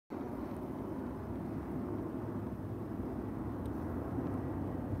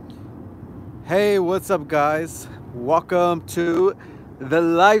Hey, what's up, guys? Welcome to the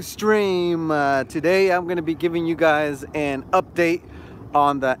live stream. Today, I'm going to be giving you guys an update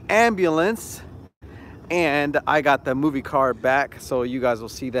on the ambulance, and I got the movie car back, so you guys will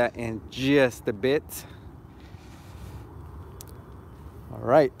see that in just a bit. All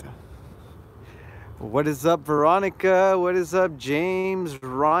right. What is up, Veronica? What is up, James,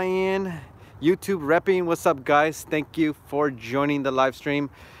 Ryan, YouTube repping? What's up, guys? Thank you for joining the live stream.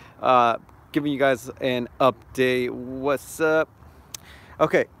 Giving you guys an update. What's up?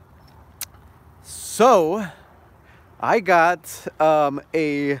 Okay, so I got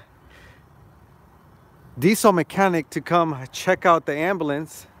a diesel mechanic to come check out the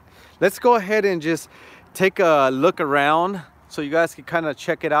ambulance. Let's go ahead and just take a look around so you guys can kind of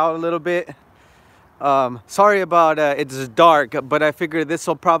check it out a little bit. Sorry about it's dark, but I figured this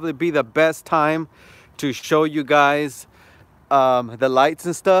will probably be the best time to show you guys the lights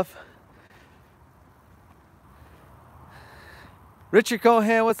and stuff. Richard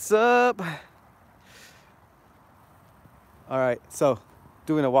Cohan, what's up? All right, so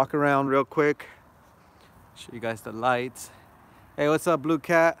doing a walk around real quick. Show you guys the lights. Hey, what's up, Blue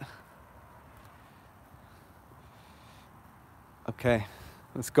Cat? Okay,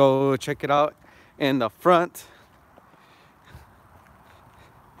 let's go check it out in the front.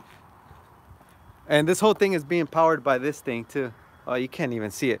 And this whole thing is being powered by this thing too. Oh, you can't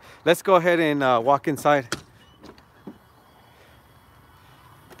even see it. Let's go ahead and walk inside.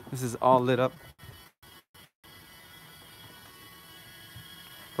 This is all lit up.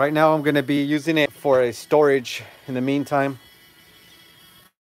 Right now I'm going to be using it for a storage in the meantime.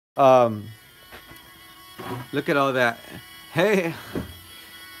 Look at all that. Hey,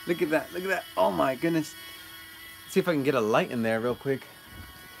 look at that. Look at that. Oh my goodness. Let's see if I can get a light in there real quick.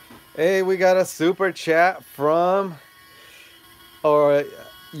 Hey, we got a super chat from,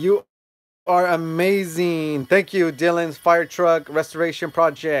 you are amazing. Thank you, Dylan's Fire Truck Restoration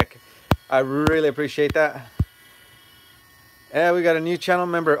Project. I really appreciate that. And we got a new channel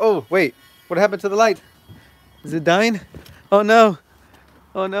member. Oh, wait. What happened to the light? Is it dying? Oh, no.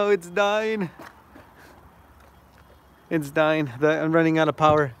 Oh, no, it's dying. It's dying. I'm running out of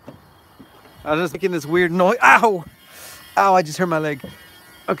power. I was just making this weird noise. Ow! Ow, I just hurt my leg.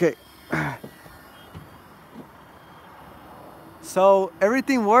 Okay. So,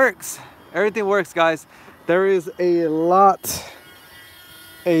 everything works. Everything works, guys. There is a lot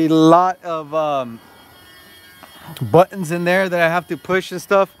of buttons in there that I have to push and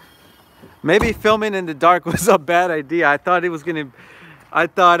stuff. Maybe filming in the dark was a bad idea. I thought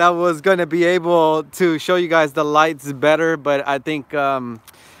I was gonna be able to show you guys the lights better, but I think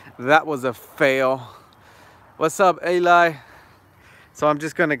that was a fail. What's up, Eli? So I'm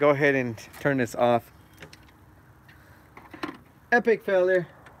just gonna go ahead and turn this off. Epic failure.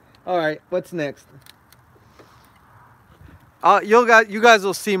 All right, what's next? You guys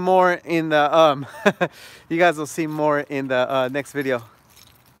will see more in the you guys will see more in the next video.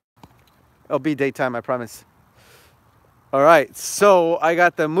 It'll be daytime, I promise. All right, so I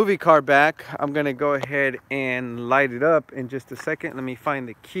got the movie car back. I'm gonna go ahead and light it up in just a second. Let me find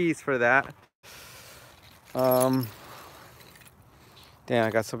the keys for that. Damn, I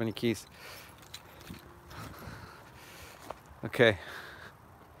got so many keys. Okay.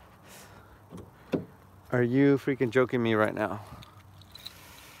 Are you freaking joking me right now?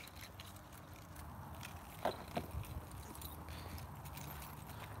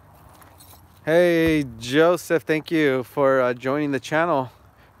 Hey, Joseph, thank you for joining the channel.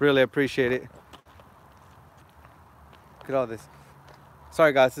 Really appreciate it. Look at all this.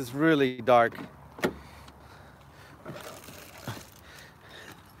 Sorry, guys, it's really dark.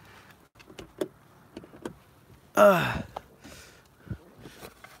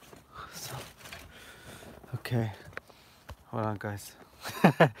 Okay, hold on, guys.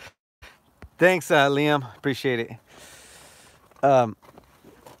 Thanks, Liam. Appreciate it.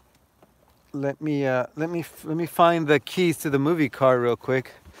 Let me find the keys to the movie car real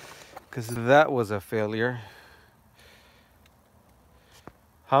quick, because that was a failure.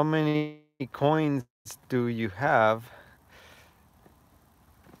 How many coins do you have?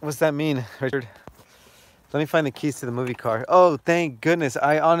 What's that mean, Richard? Let me find the keys to the movie car. Oh, thank goodness.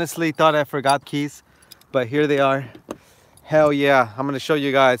 I honestly thought I forgot keys, but here they are. Hell yeah. I'm going to show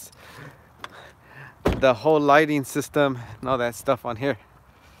you guys the whole lighting system and all that stuff on here.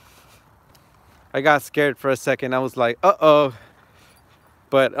 I got scared for a second. I was like, uh-oh.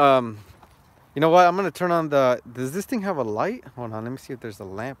 But, you know what? I'm going to turn on the... Does this thing have a light? Hold on. Let me see if there's a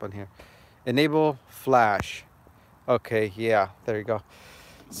lamp on here. Enable flash. Okay, yeah. There you go.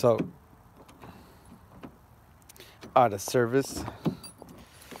 So, out of service.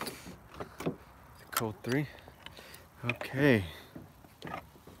 code 3. Okay.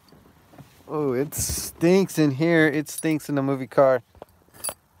 Oh, it stinks in here. It stinks in the movie car.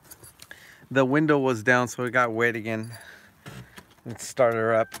 The window was down, so it got wet again. Let's start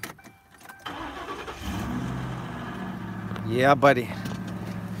her up. Yeah, buddy.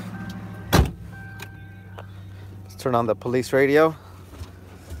 Let's turn on the police radio.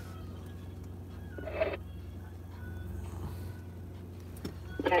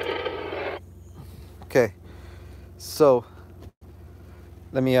 Okay, so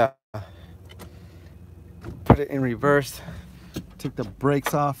let me put it in reverse. Take the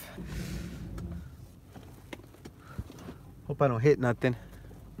brakes off. Hope I don't hit nothing.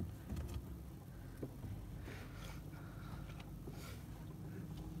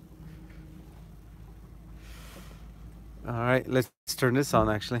 All right, let's turn this on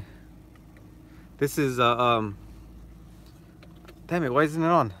actually. This is damn it, why isn't it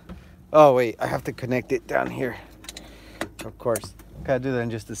on? Oh wait, I have to connect it down here. Of course. Gotta do that in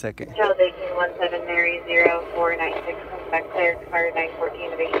just a second. Charles 1817 Mary 0496 comes back clear, expired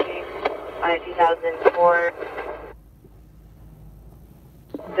 914 of 18 on a 2004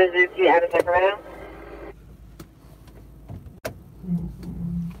 Suzuki out of Sacramento.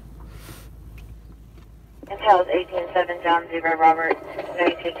 And Charles 187 John 0 Robert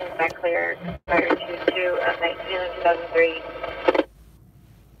 92 comes back clear, expired 22 of 19 on 2003.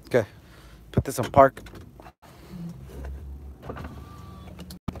 Okay, put this on park.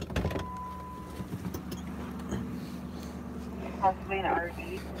 Possibly an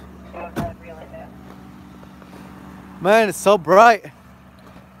RV, so I'll reel it down. Man, it's so bright.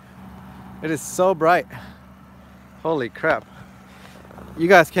 It is so bright. Holy crap. You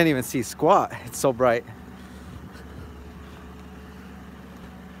guys can't even see squat. It's so bright.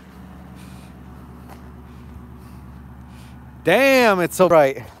 Damn, it's so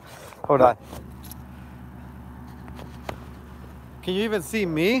bright. Hold on. Can you even see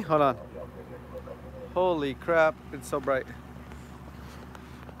me? Hold on. Holy crap, it's so bright.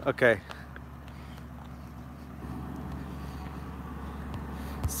 Okay.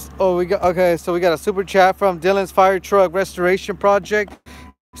 Oh, so we got a super chat from Dylan's Fire Truck Restoration Project.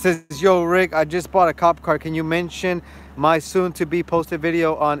 It says, yo Rick, I just bought a cop car. Can you mention my soon to be posted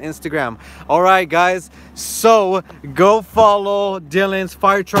video on Instagram? All right guys, so go follow Dylan's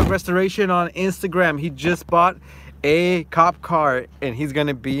Fire Truck Restoration on Instagram. He just bought a cop car and he's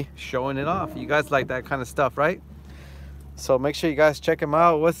gonna be showing it off. You guys like that kind of stuff, right? So make sure you guys check him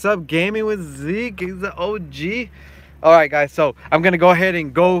out. What's up, Gaming with Zeke? He's the OG. All right guys, so I'm gonna go ahead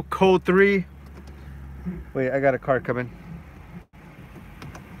and go code 3. Wait, I got a car coming.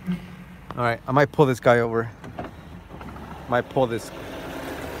 All right, I might pull this guy over. Might pull this.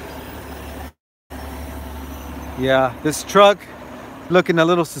 Yeah, this truck looking a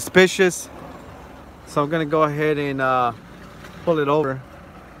little suspicious. So I'm gonna go ahead and pull it over.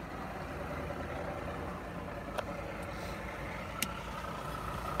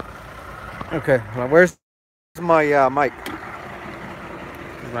 Okay, well, where's my mic?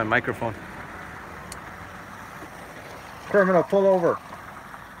 Where's my microphone? Criminal, pull over.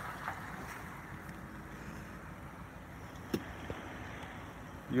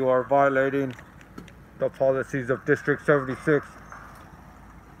 You are violating the policies of District 76.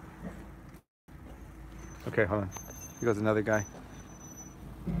 Okay, hold on. Here goes another guy.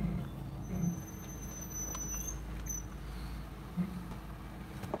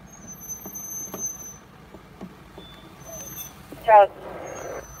 Charles.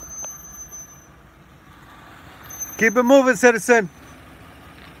 Keep it moving, citizen.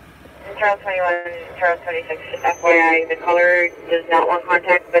 Charles 21, Charles 26, FYI, the caller does not want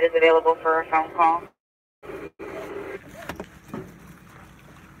contact but is available for a phone call.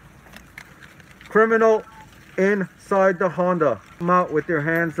 Criminal inside the Honda. Come out with your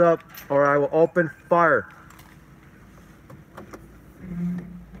hands up or I will open fire.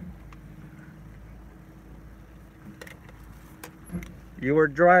 You were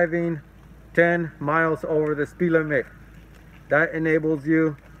driving 10 miles over the speed limit. That enables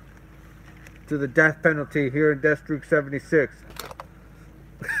you to the death penalty here in District 76.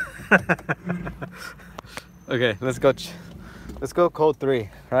 Okay, let's go code 3,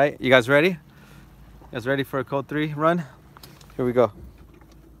 right? You guys ready? You guys ready for a code 3 run? Here we go.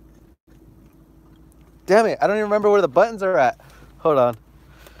 Damn it, I don't even remember where the buttons are at. Hold on.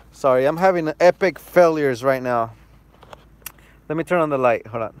 Sorry, I'm having epic failures right now. Let me turn on the light.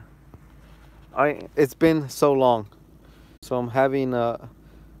 Hold on. It's been so long. So I'm having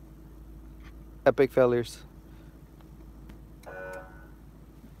epic failures.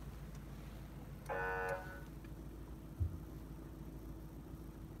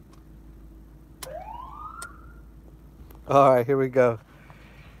 All right, here we go.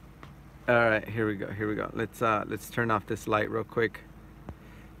 All right, here we go. Here we go. Let's turn off this light real quick.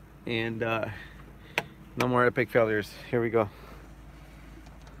 And no more epic failures. Here we go.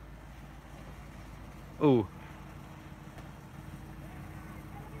 Ooh.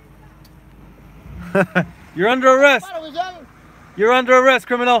 You're under arrest. You're under arrest,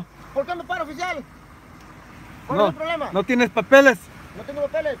 criminal. ¿Por qué me para, oficial? ¿Cuál No, es el problema? no tienes papeles. No tengo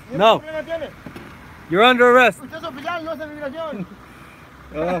papeles. No. ¿Qué problema tiene? You're under arrest. Usted es oficial, no es de migración.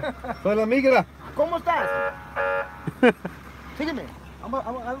 Soy la migra. ¿Cómo estás? Sígueme. Vamos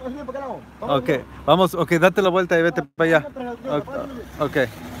para qué lado. Okay, vamos, okay, date la vuelta y vete para allá. Okay.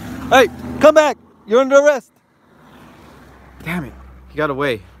 Hey, come back. You're under arrest. Damn it. He got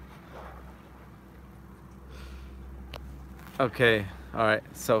away. Okay. All right.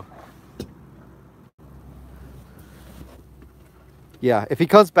 So yeah, if he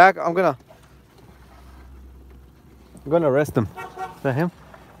comes back, I'm gonna arrest him. Is that him?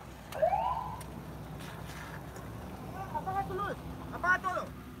 Apaga tu luz. Apaga todo.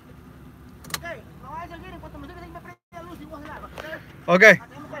 Ok, no vas a seguir en cuanto me digas que me prende la luz y voy a jalar. Okay.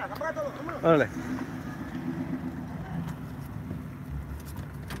 Apaga todo. Vámonos. Órale.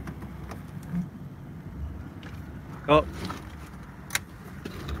 Oh.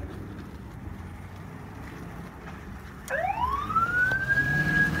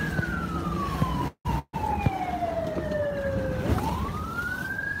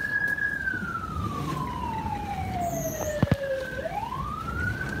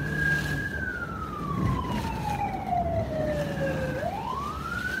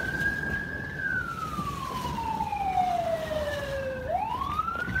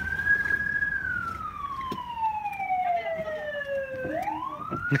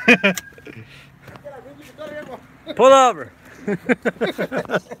 Pull over.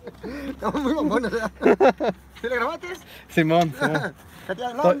 Estamos muy bombones, ¿verdad? ¿Sí le grabaste? Simón. No,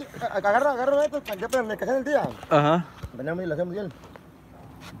 agarra esto para que me cajé el día. Ajá. Venamos y lo hacemos bien.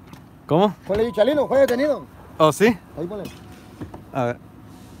 ¿Cómo? Ponle ahí, Chalino, fue detenido. Oh, sí. Ahí ponle. A ver.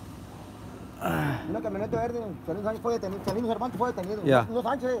 Una camioneta verde, Chalino Sánchez fue detenido. Chalino Cervantes fue detenido. Ya. No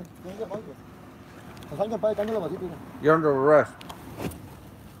Sánchez, no Cervantes. Sánchez para detenerlo vasito. You're under arrest.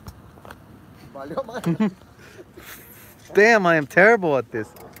 Valió madre. Damn, I am terrible at this.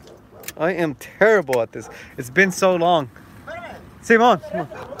 I am terrible at this. It's been so long. Simon,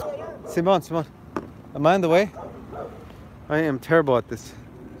 Simon. Am I in the way? I am terrible at this.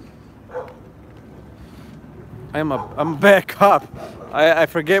 I'm a bad cop. I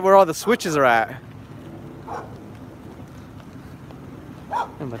forget where all the switches are at.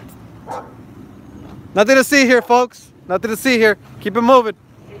 Nothing to see here, folks. Nothing to see here. Keep it moving.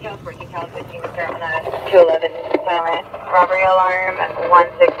 211 silent. Robbery alarm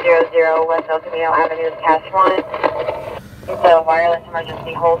 1600 West El Camino Avenue, Cache 1. It's a wireless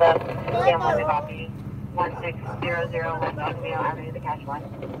emergency holdup. Sam 1 to copy. 1600 West El Camino Avenue, the Cache 1.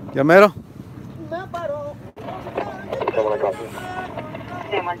 Llamero. Someone copy.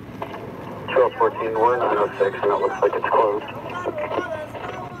 Sam 1. 1214, we're 906, and it looks like it's closed.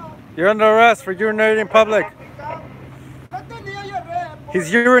 You're under arrest for urinating in public.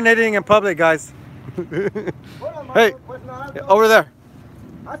 He's urinating in public, guys. Hey, over there.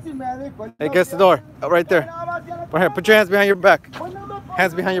 Hey, guess the door. Right there. Right here. Put your hands behind your back.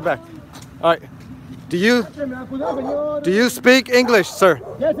 Hands behind your back. All right. Do you speak English, sir?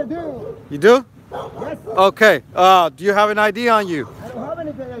 Yes, I do. You do? Yes. Okay. Do you have an ID on you? I don't have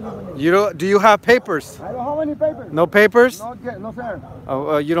any papers. You don't? Do you have papers? I don't have any papers. No papers? No, sir.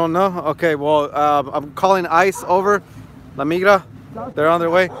 Oh, you don't know? Okay. Well, I'm calling ICE over. La Migra. They're on their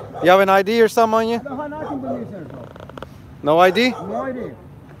way. You have an ID or something on you? I don't have nothing to me, sir. No ID? No idea.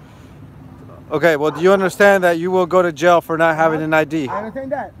 Okay. Well, do you understand that you will go to jail for not having an ID? I understand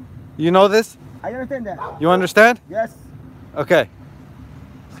that. You know this? I understand that. You understand? Yes. Okay.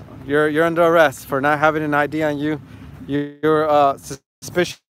 You're under arrest for not having an ID on you. You're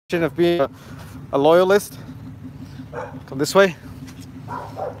suspicion of being a loyalist. Come this way.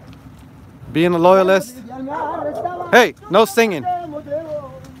 Being a loyalist. Hey, no singing.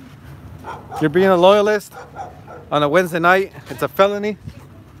 You're being a loyalist on a Wednesday night. It's a felony.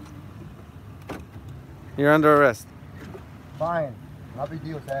 You're under arrest. Fine. No big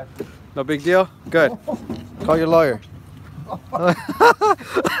deal, sir. No big deal? Good. Call your lawyer.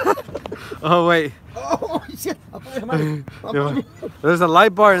 Oh, wait. Oh, shit. There's a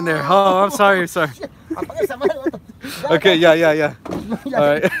light bar in there. Oh, I'm sorry, sir. Okay, yeah. All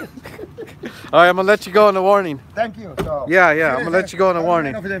right. All right, I'm going to let you go on a warning. Thank you. So, Yeah, I'm going to let you go on a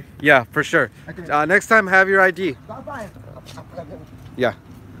warning. Yeah, for sure. Next time, have your ID. Yeah.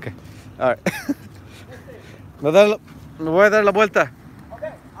 Okay. All right. Me voy a dar la vuelta.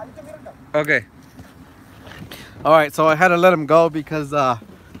 Okay, ahí te miran. Okay. All right, so I had to let him go because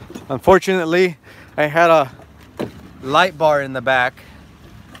unfortunately I had a light bar in the back,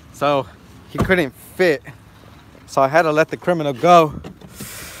 so he couldn't fit. So I had to let the criminal go.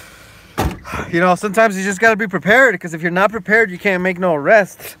 You know, sometimes you just gotta be prepared, because if you're not prepared, you can't make no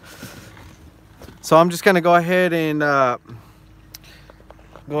arrest. So I'm just gonna go ahead and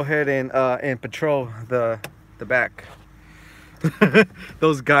patrol the back.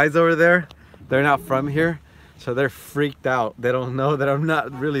 Those guys over there, they're not from here, so they're freaked out. They don't know that I'm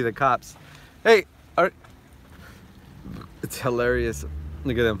not really the cops. Hey, it's hilarious.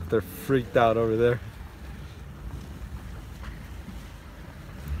 Look at them, they're freaked out over there.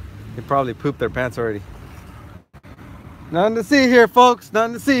 They probably pooped their pants already. Nothing to see here, folks.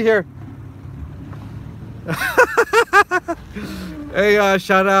 Nothing to see here. Hey,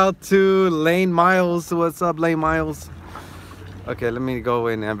 shout out to Lane Miles. What's up, Lane Miles? Okay, let me go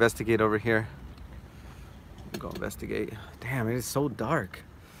and investigate over here. Go investigate. Damn, it is so dark.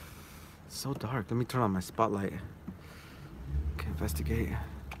 So dark. Let me turn on my spotlight. Okay, investigate.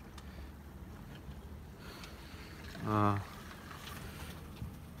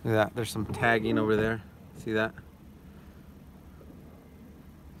 Look at that. There's some tagging over there. See that?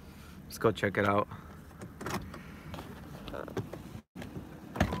 Let's go check it out.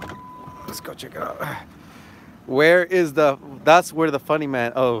 Let's go check it out. Where is that's where the funny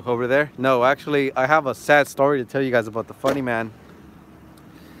man, oh, over there? No, actually, I have a sad story to tell you guys about the funny man.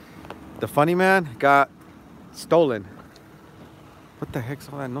 The funny man got stolen. What the heck's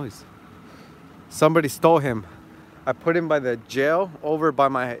all that noise? Somebody stole him. I put him by the jail over by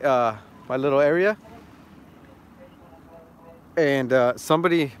my my little area, and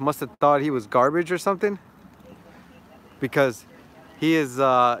somebody must have thought he was garbage or something, because he is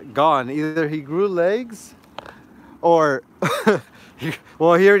gone. Either he grew legs, or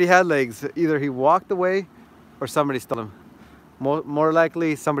well, he already had legs. Either he walked away or somebody stole him. More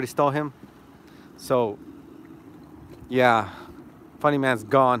likely somebody stole him. So yeah, funny man's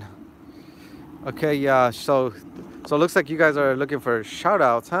gone. Okay, yeah, so it looks like you guys are looking for shout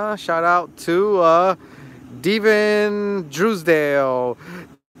outs, huh? Shout out to Devin Drewsdale.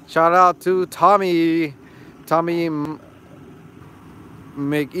 Shout out to Tommy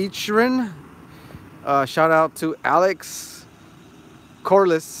McEachran. Shout out to Alex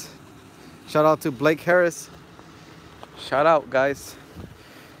Corliss. Shout out to Blake Harris. Shout out, guys.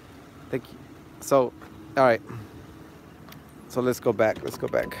 Thank you. So, all right. So let's go back. Let's go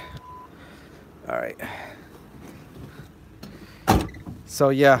back. All right. So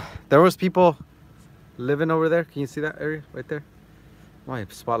yeah, there was people living over there. Can you see that area right there? My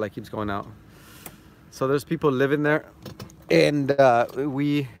spotlight keeps going out. So there's people living there, and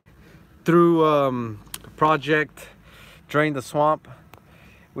we, through a project Drain the Swamp,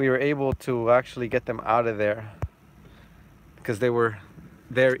 we were able to actually get them out of there, because they were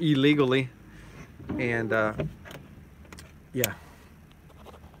there illegally, and yeah,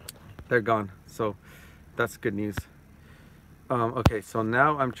 they're gone. So that's good news. Okay, so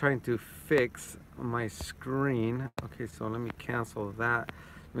now I'm trying to fix my screen. Okay, so let me cancel that.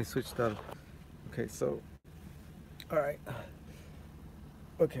 Let me switch that. Okay, so all right.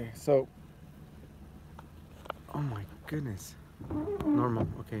 Okay, so oh my goodness. Normal.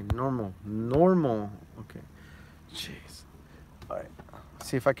 Okay, normal. Okay, jeez. All right,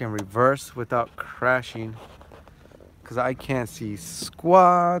 see if I can reverse without crashing, because I can't see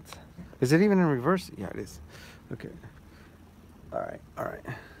squat. Is it even in reverse? Yeah, it is. Okay. All right.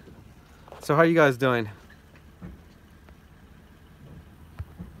 So how you guys doing?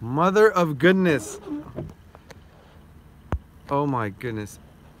 Mother of goodness. Oh my goodness.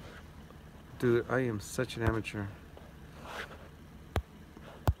 Dude, I am such an amateur.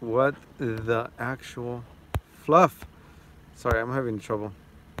 What the actual fluff? Sorry, I'm having trouble.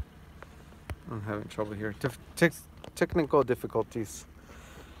 I'm having trouble here. Technical difficulties.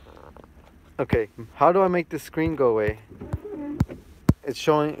 Okay, how do I make this screen go away? It's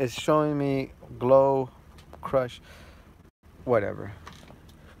showing me glow, crush, whatever.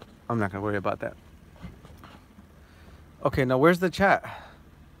 I'm not gonna worry about that. Okay, now where's the chat?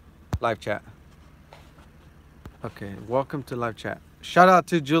 Live chat. Okay, welcome to live chat. Shout out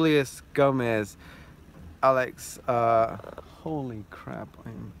to Julius Gomez. Alex, holy crap,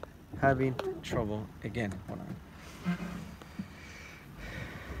 I'm having trouble again. Hold on.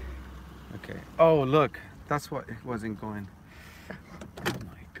 Okay. Oh, look, that's what it wasn't going. Oh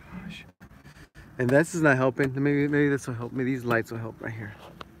my gosh. And this is not helping. Maybe this will help me. These lights will help right here.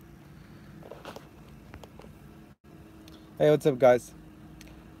 Hey, what's up, guys?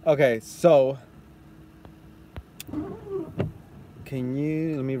 Okay, so Can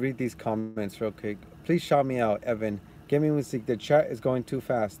you let me read these comments real quick? Please shout me out, Evan. Gaming music. The chat is going too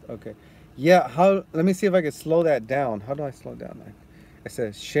fast. Okay. Yeah. How? Let me see if I can slow that down. How do I slow down? It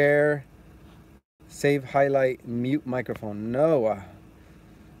says share, save, highlight, mute microphone. No.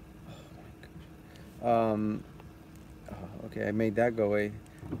 Um. Okay, I made that go away.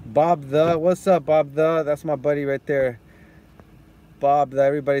 Bob the, what's up, Bob the? That's my buddy right there. Bob the,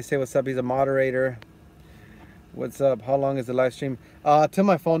 everybody say what's up. He's a moderator. What's up? How long is the live stream? Till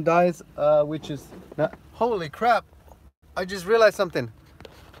my phone dies, which is not. Holy crap! I just realized something.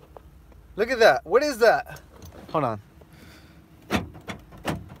 Look at that. What is that? Hold on. Let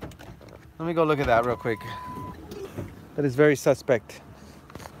me go look at that real quick. That is very suspect.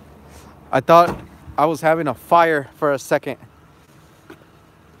 I thought I was having a fire for a second.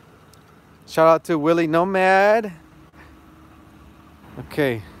 Shout out to Willie Nomad.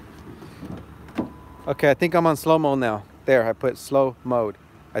 Okay. Okay, I think I'm on slow mode now. There, I put slow mode.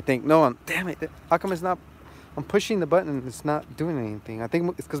 I think, no, damn it. How come it's not, I'm pushing the button and it's not doing anything. I think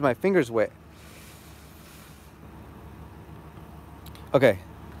it's because my finger's wet. Okay.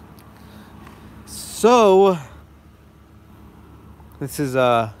 So, this is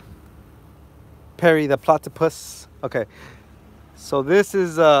Perry the Platypus. Okay. So this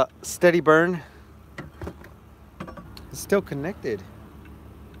is Steady Burn. It's still connected.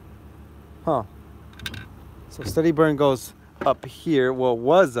 Huh. So Steady Burn goes up here. Well, it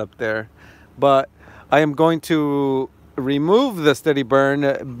was up there. But I am going to remove the Steady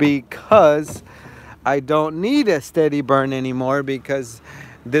Burn because I don't need a Steady Burn anymore because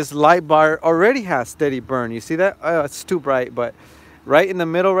this light bar already has Steady Burn. You see that? It's too bright, but right in the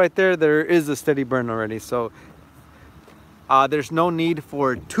middle right there, there is a Steady Burn already. So there's no need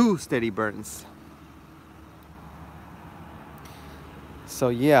for 2 Steady Burns. So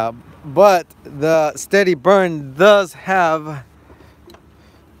yeah, but the Steady Burn does have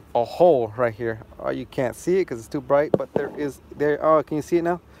a hole right here. Oh, you can't see it because it's too bright, but there is there. Oh, can you see it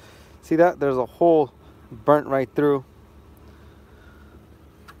now? See that? There's a hole burnt right through.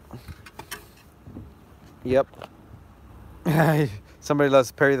 Yep. Somebody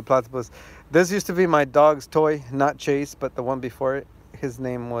loves Perry the Platypus. This used to be my dog's toy, not Chase, but the one before it. His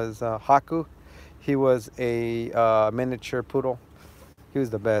name was Haku. He was a miniature poodle. He was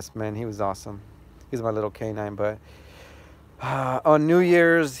the best, man. He was awesome. He was my little canine, but on New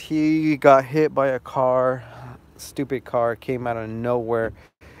Year's, he got hit by a car. Stupid car came out of nowhere,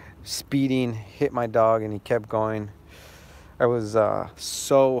 speeding, hit my dog, and he kept going. I was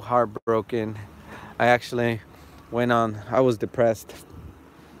so heartbroken. I actually went on, I was depressed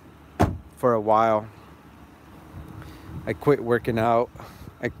for a while. I quit working out.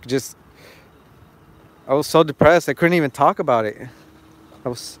 I was so depressed, I couldn't even talk about it. I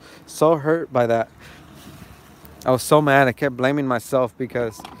was so hurt by that. I was so mad. I kept blaming myself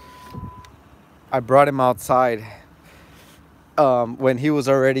because I brought him outside when he was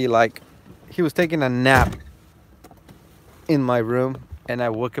already he was taking a nap in my room, and I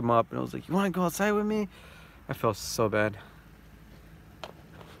woke him up and I was like, "You want to go outside with me?" I felt so bad.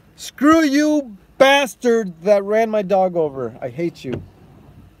 Screw you, bastard that ran my dog over. I hate you.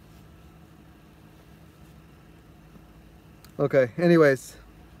 Okay, anyways,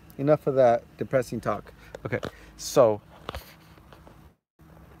 enough of that depressing talk. Okay, so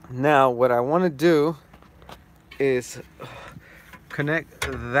now what I want to do is connect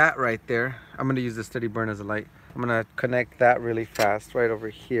that right there. I'm going to use the Steady Burn as a light. I'm going to connect that really fast right over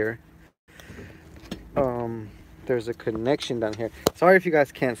here. There's a connection down here. Sorry if you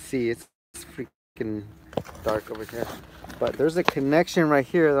guys can't see. It's freaking dark over here. But there's a connection right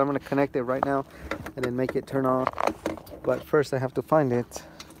here that I'm going to connect it right now and then make it turn on. But first I have to find it.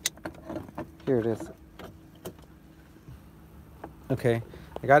 Here it is. Okay,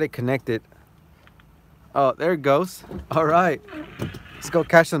 I got it connected. Oh, there it goes. All right, let's go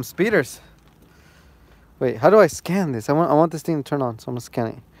catch some speeders. Wait, how do I scan this? I want this thing to turn on, so I'm gonna scan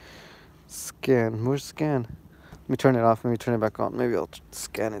it. Scan, where's scan? Let me turn it off, let me turn it back on. Maybe I'll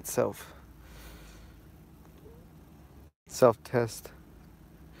scan itself. Self-test.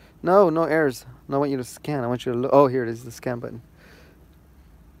 No errors. No, I want you to scan. I want you to look. Oh, here it is, the scan button.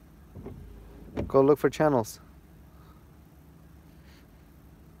 Go look for channels.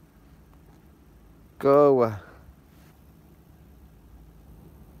 Go.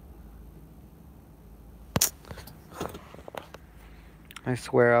 I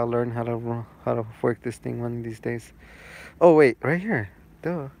swear I'll learn how to work this thing one of these days. Oh wait, right here.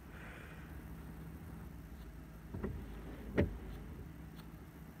 Duh.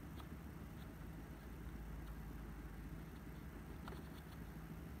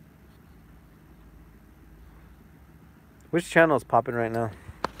 Which channel is popping right now?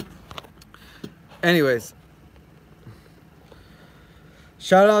 Anyways,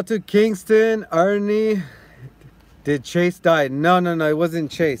 shout out to Kingston, Arnie. Did Chase die? No, it wasn't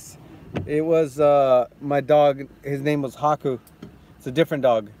Chase. It was my dog. His name was Haku. It's a different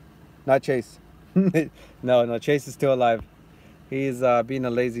dog, not Chase. No, Chase is still alive. He's being a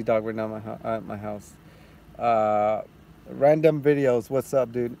lazy dog right now at my house. Random videos. What's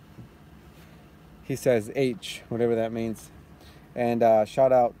up, dude? He says H, whatever that means. And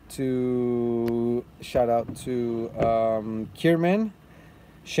shout out to Kierman,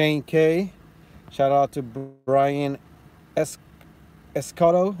 Shane K. Shout out to Brian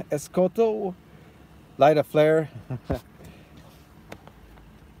Escoto, light a flare.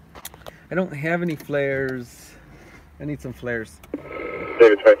 I don't have any flares. I need some flares.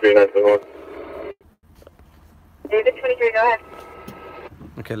 David 23971. David 23, go ahead.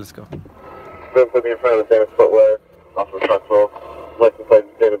 Okay, let's go. Been put me in front of the famous footwear off of Trucksville. License plate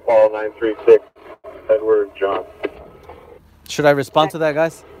is David Paul 936 Edward John. Should I respond to that,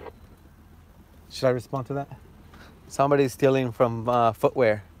 guys? Should I respond to that? Somebody's stealing from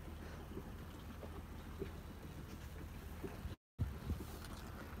footwear.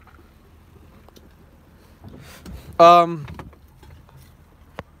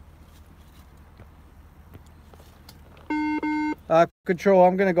 Control,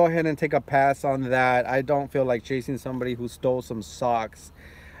 I'm gonna go ahead and take a pass on that. I don't feel like chasing somebody who stole some socks.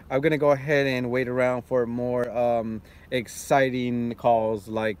 I'm gonna go ahead and wait around for more exciting calls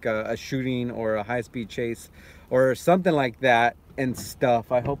like a shooting or a high-speed chase or something like that and stuff.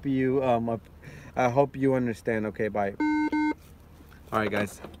 I hope you understand. Okay, bye. All right,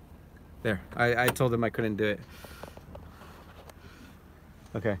 guys. There. I told them I couldn't do it.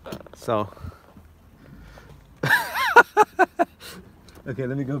 Okay, so. Okay,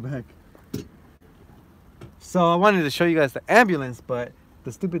 let me go back. So I wanted to show you guys the ambulance, but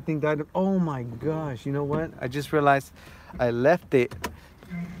the stupid thing died. Oh my gosh, you know what? I just realized I left the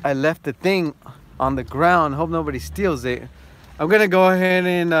thing on the ground. Hope nobody steals it. I'm gonna go ahead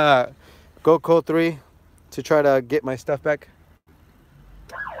and go code 3 to try to get my stuff back.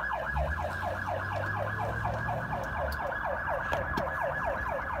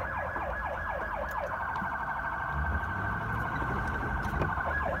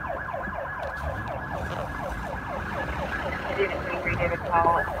 David 23, David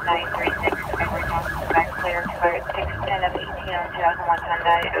Paul 936 Edward Johnson, back clear, expired 610 of 18 on 2001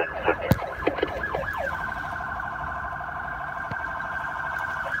 Hyundai.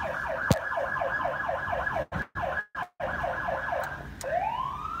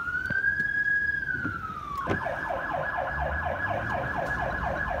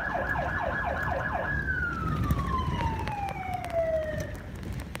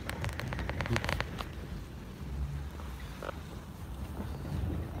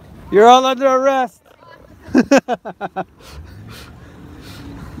 You're all under arrest.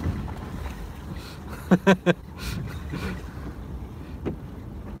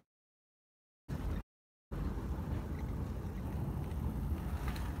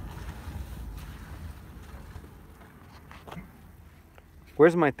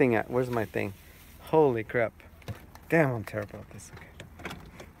 Where's my thing at? Where's my thing? Holy crap. Damn, I'm terrible at this. Okay.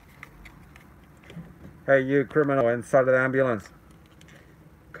 Hey, you criminal inside of the ambulance.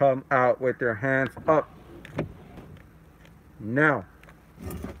 Come out with your hands up. Now.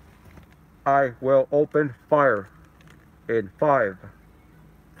 I will open fire in 5,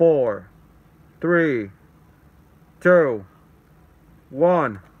 4, 3, 2,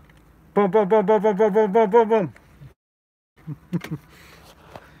 1. Boom, boom, boom, boom, boom, boom, boom, boom, boom, boom.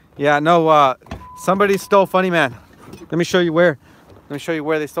 Yeah, no, somebody stole Funny Man. Let me show you where. Let me show you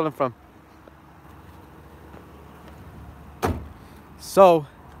where they stole him from. So,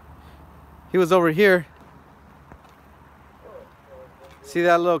 he was over here. See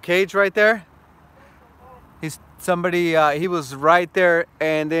that little cage right there? He was right there,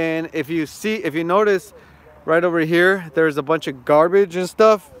 and then if you notice right over here, there's a bunch of garbage and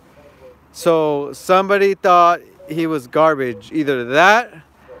stuff. So somebody thought he was garbage. Either that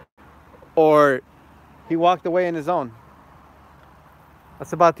or he walked away on his own.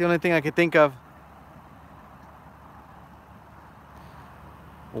 That's about the only thing I could think of.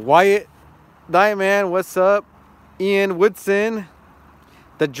 Wyatt Diamond, what's up? Ian Woodson,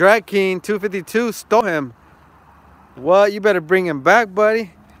 the Drag King 252 stole him. What? You better bring him back,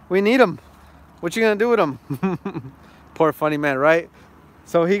 buddy. We need him. What you gonna do with him? Poor Funny Man, right?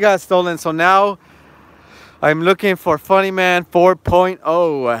 So he got stolen. So now I'm looking for Funny Man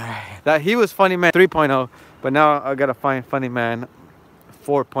 4.0. That he was Funny Man 3.0, but now I gotta find Funny Man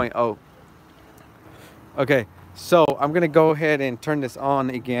 4.0. Okay, So I'm gonna go ahead and turn this on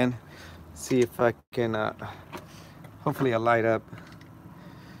again. See if I can, hopefully it'll light up.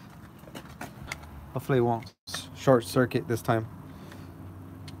 Hopefully it won't short circuit this time.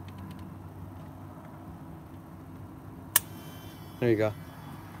 There you go.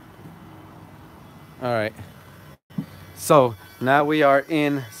 All right. So now we are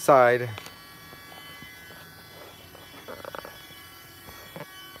inside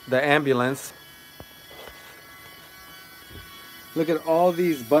the ambulance. Look at all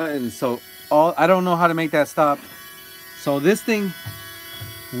these buttons. So I don't know how to make that stop. So this thing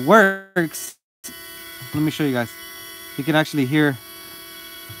works. Let me show you guys. You can actually hear.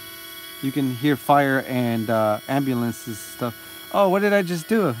 You can hear fire and ambulances stuff. Oh, what did I just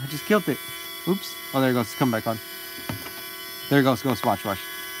do? I just killed it. Oops. Oh, there it goes. Come back on. There it goes. Watch.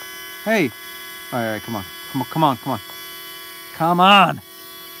 Hey. All right. Come on. Come on.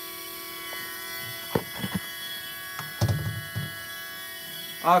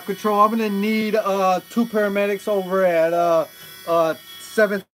 Control, I'm gonna need 2 paramedics over at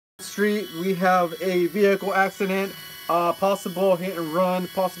 7th Street. We have a vehicle accident, possible hit and run,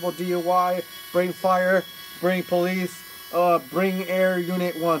 possible DUI, bring fire, bring police, bring air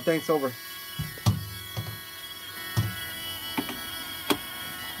unit 1. Thanks, over.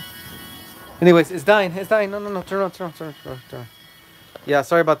 Anyways, it's dying. No, turn on. Yeah,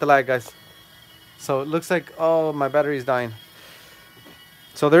 sorry about the lag, guys. So it looks like, oh, my battery's dying.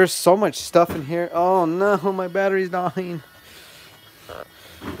 So there's so much stuff in here. Oh no, my battery's dying.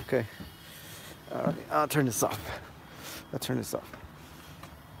 Okay. I'll turn this off.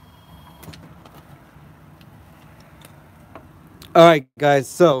 All right, guys.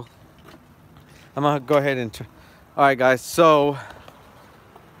 So I'm gonna go ahead and all right, guys. So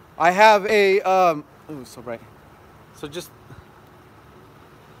I have a oh, so bright.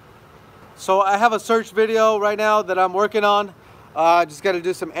 So I have a search video right now that I'm working on. Just got to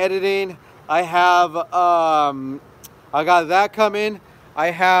do some editing. I have I got that coming. I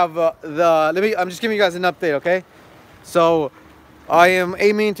have I'm just giving you guys an update, okay? So I am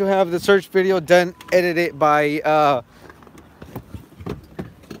aiming to have the search video done, edited by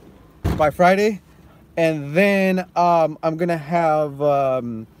Friday, and then I'm gonna have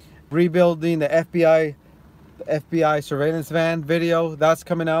rebuilding the FBI surveillance van video. That's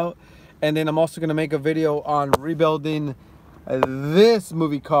coming out, and then I'm also gonna make a video on rebuilding this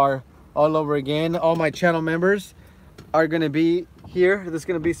movie car all over again. All my channel members are gonna be here. There's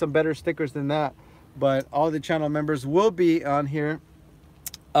gonna be some better stickers than that, but all the channel members will be on here.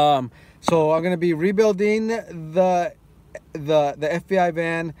 So I'm gonna be rebuilding the FBI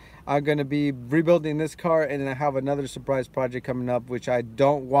van. I'm gonna be rebuilding this car, and then I have another surprise project coming up, which I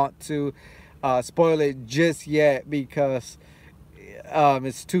don't want to spoil it just yet because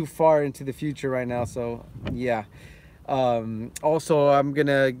it's too far into the future right now. So yeah. Also, I'm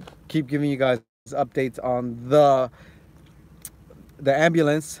gonna keep giving you guys updates on the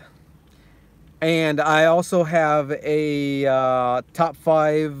ambulance, and I also have a top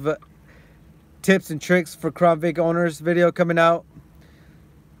 5 tips and tricks for Crown Vic owners video coming out.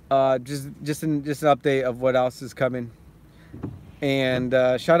 Just an update of what else is coming. And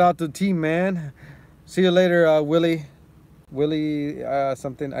shout out to Team Man. See you later, Willie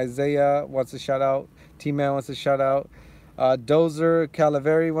something. Isaiah wants a shout out. T-Man wants a shout out. Dozer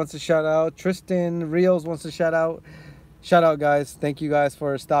Calaveri wants a shout out. Tristan Rios wants a shout out. Shout out, guys. Thank you guys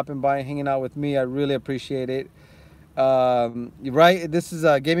for stopping by and hanging out with me. I really appreciate it. Right, this is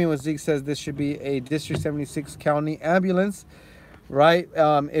Gaming with Zeke says this should be a District 76 County ambulance. Right,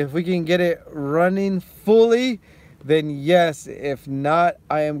 if we can get it running fully, then yes. If not,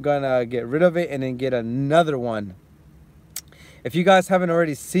 I am gonna get rid of it and then get another one. If you guys haven't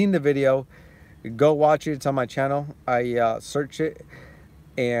already seen the video, go watch it. It's on my channel. I search it,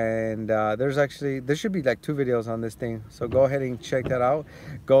 and there should be like 2 videos on this thing, so go ahead and check that out.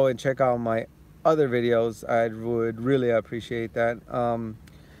 Go and check out my other videos. I would really appreciate that.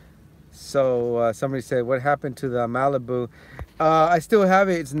 So somebody said, what happened to the Malibu? I still have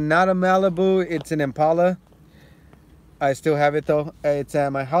it. It's not a Malibu, it's an Impala. I still have it though. It's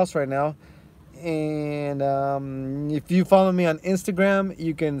at my house right now. And if you follow me on Instagram,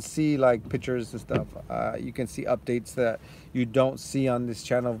 you can see like pictures and stuff. You can see updates that you don't see on this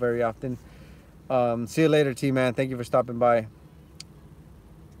channel very often. See you later, T-Man. Thank you for stopping by.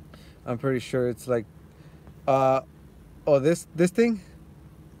 I'm pretty sure it's like oh, this thing,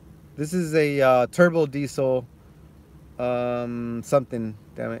 this is a turbo diesel something.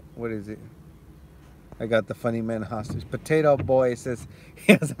 Damn it, what is it? I got the funny man hostage. Potato Boy says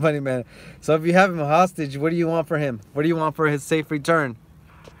he has a funny man. So if you have him hostage, what do you want for him? What do you want for his safe return?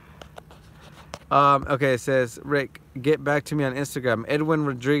 Okay, it says, Rick, get back to me on Instagram. Edwin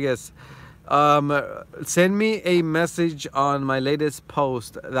Rodriguez. Send me a message on my latest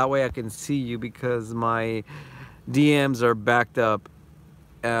post. That way I can see you because my DMs are backed up.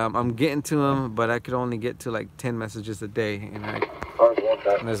 I'm getting to them, but I could only get to like 10 messages a day, and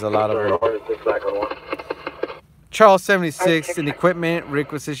there's a lot of them. Charles 76 in equipment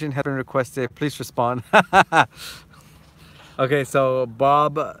requisition has been requested. Please respond. Okay, so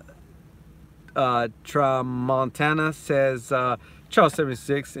Bob Tramontana says Charles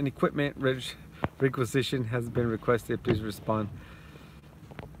 76 in equipment requisition has been requested. Please respond.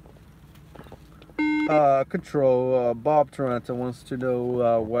 Control Bob Toronto wants to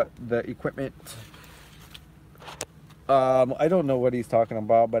know what the equipment. I don't know what he's talking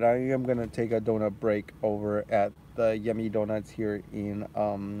about, but I am gonna take a donut break over at the Yummy Donuts here in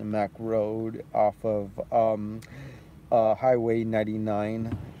Mac Road off of Highway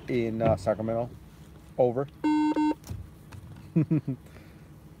 99 in Sacramento. Over.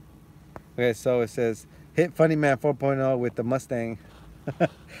 Okay, so it says hit Funny Man 4.0 with the Mustang.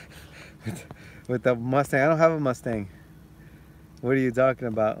 with the Mustang. I don't have a Mustang. What are you talking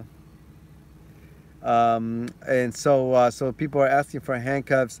about? And so people are asking for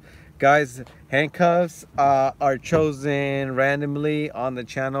handcuffs. Guys, handcuffs are chosen randomly on the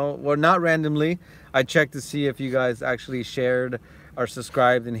channel. Well, not randomly. I checked to see if you guys actually shared or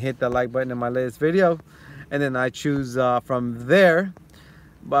subscribed and hit the like button in my latest video, and then I choose from there.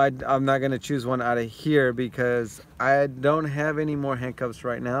 But I'm not gonna choose one out of here because I don't have any more handcuffs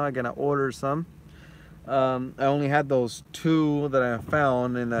right now. I'm gonna order some. I only had those 2 that I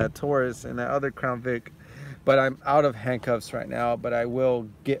found in the Taurus and the other Crown Vic, but I'm out of handcuffs right now, but I will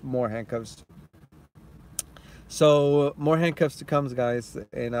get more handcuffs. So more handcuffs to come, guys,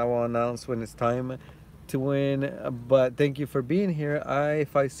 and I will announce when it's time to win. But thank you for being here.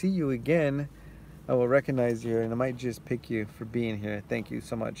 If I see you again, I will recognize you, and I might just pick you for being here. Thank you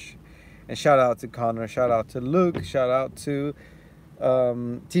so much. And shout out to Connor, shout out to Luke, shout out to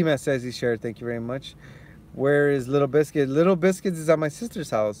T-Mass says he shared. Thank you very much. Where is Little Biscuit? Little Biscuits is at my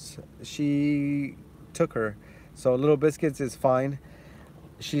sister's house. She took her, so Little Biscuits is fine.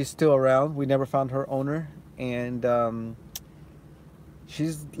 She's still around. We never found her owner, and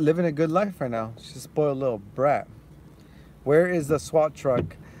she's living a good life right now. She's a spoiled little brat. Where is the SWAT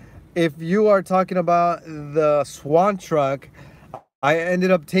truck? If you are talking about the SWAT truck, I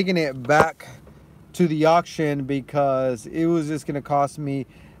ended up taking it back to the auction because it was just going to cost me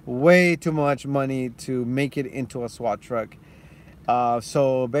way too much money to make it into a SWAT truck.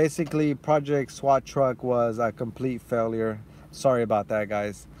 So basically, Project SWAT truck was a complete failure. Sorry about that,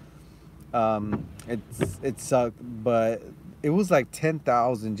 guys. It sucked, but it was like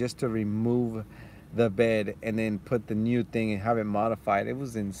 $10,000 just to remove the bed and then put the new thing and have it modified. It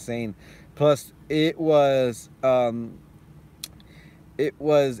was insane. Plus, it was a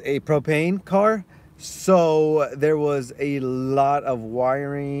propane car, so there was a lot of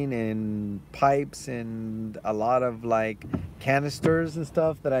wiring and pipes and a lot of like canisters and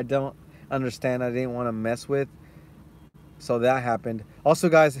stuff that I don't understand. I didn't want to mess with. So that happened. Also,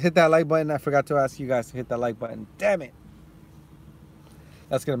 guys, hit that like button. I forgot to ask you guys to hit that like button. Damn it.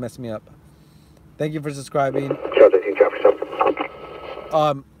 That's gonna mess me up. Thank you for subscribing.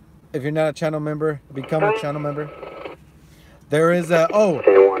 If you're not a channel member, become a channel member. There is a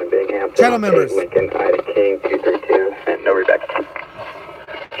channel members.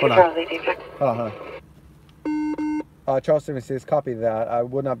 Hold on. Charles 76, copy that. I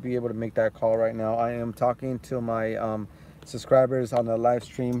would not be able to make that call right now. I am talking to my subscribers on the live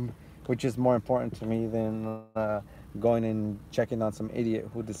stream, which is more important to me than going and checking on some idiot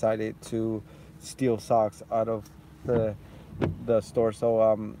who decided to steal socks out of the store.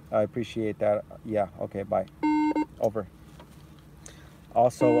 So I appreciate that. Yeah, okay, bye. Over.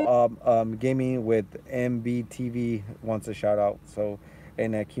 Also, gaming with MBTV wants a shout out. So,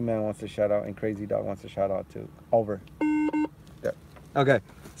 and Keyman wants a shout out, and Crazy Dog wants a shout out too. Over. There. Okay.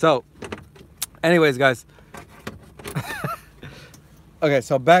 So, anyways, guys. Okay,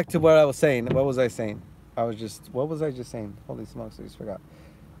 so back to what I was saying. What was I saying? What was I just saying? Holy smokes, I just forgot.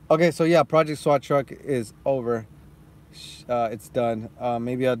 Okay, so yeah, Project SWAT truck is over. It's done.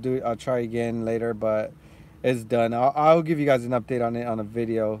 Maybe I'll try again later, but it's done. I'll give you guys an update on it on a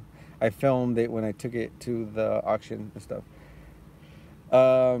video. I filmed it when I took it to the auction and stuff.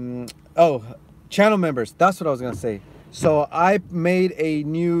 Oh, channel members. That's what I was gonna say. So I made a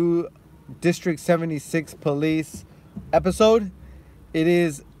new District 76 Police episode. It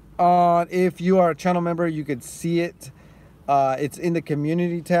is on. If you are a channel member, you could see it. It's in the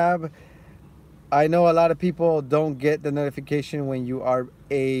community tab. I know a lot of people don't get the notification when you are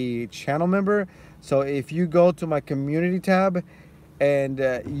a channel member. So if you go to my community tab, and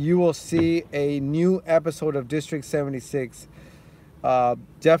you will see a new episode of District 76.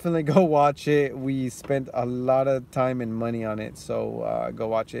 Definitely go watch it. We spent a lot of time and money on it, so go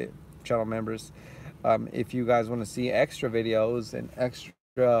watch it, channel members. If you guys want to see extra videos and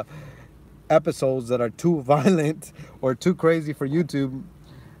extra episodes that are too violent or too crazy for YouTube,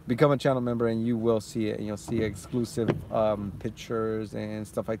 become a channel member and you will see it. And you'll see exclusive pictures and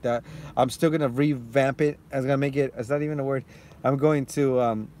stuff like that. I'm still gonna revamp it. I was gonna make it, it's not even a word, I'm going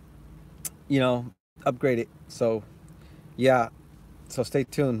to you know, upgrade it. So yeah, so stay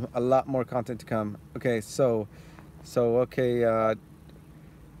tuned, a lot more content to come. Okay, so okay,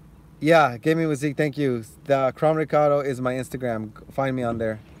 yeah, Gaming with Zeke, thank you. The Crown Ricardo is my Instagram, find me on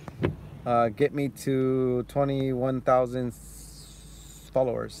there. Get me to 21,000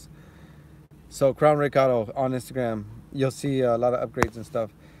 followers. So Crown Ricardo on Instagram, you'll see a lot of upgrades and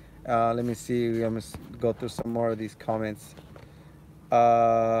stuff. Let me see, I'm gonna go through some more of these comments.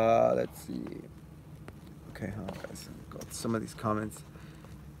 Let's see. Okay, hold on guys, go through some of these comments.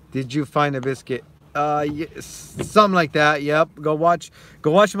 Did you find a biscuit? Yes, something like that. Yep. Go watch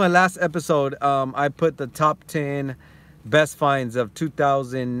my last episode. I put the top 10 best finds of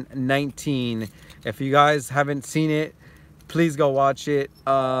 2019. If you guys haven't seen it, please go watch it.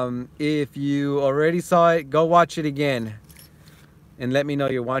 If you already saw it, go watch it again and let me know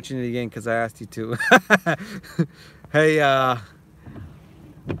you're watching it again, because I asked you to. Hey,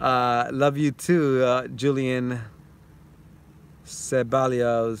 love you too, Julian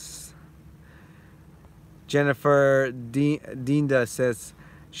Sebalios. Jennifer Dinda says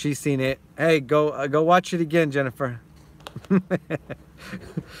she's seen it. Hey, go watch it again, Jennifer.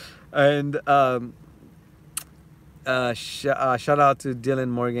 And shout out to Dylan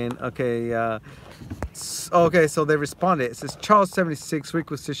Morgan. Okay, okay, so they responded. It says Charles 76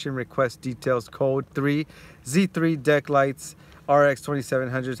 requisition request details code 3 Z3 deck lights RX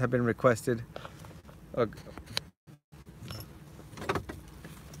 2700s have been requested. Okay.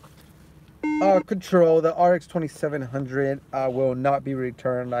 Control, the RX 2700 will not be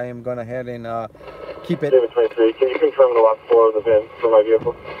returned. I am going ahead and keep it. David 23, can you confirm the last 4 of the VIN for my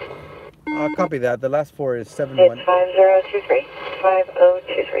vehicle? Copy that. The last 4 is 71. It's 5023.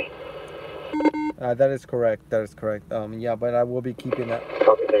 5023. That is correct. That is correct. Yeah, but I will be keeping that.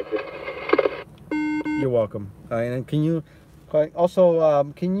 Copy, thank you. You're welcome. And can you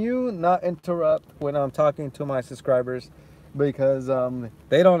also can you not interrupt when I'm talking to my subscribers, because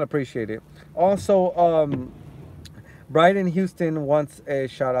they don't appreciate it. Also, Bryden Houston wants a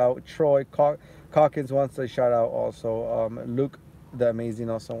shout out. Troy Calkins wants a shout out. Also, Luke the Amazing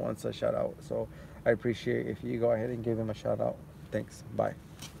also wants a shout out. So I appreciate if you go ahead and give him a shout out. Thanks. Bye.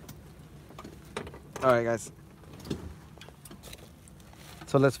 All right, guys.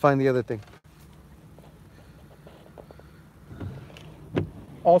 So let's find the other thing.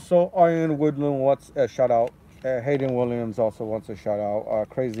 Also, Iron Woodland wants a shout out. Hayden Williams also wants a shout out.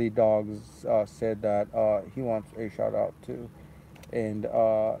 Crazy Dogs said that he wants a shout out too. And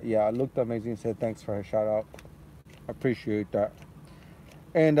yeah, Looked Amazing said thanks for her shout out. Appreciate that.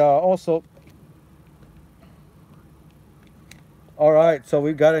 And also, all right, so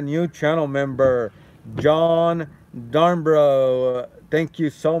we got a new channel member, John Darnbro. Thank you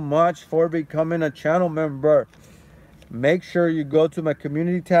so much for becoming a channel member. Make sure you go to my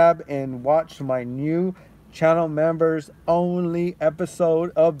community tab and watch my new channel members only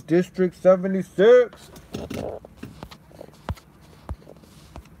episode of District 76.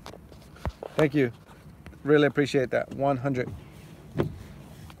 Thank you. Really appreciate that. 100.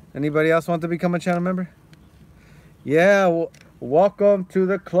 Anybody else want to become a channel member? Yeah, welcome to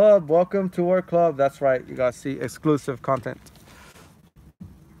the club. Welcome to our club. That's right. You guys see exclusive content.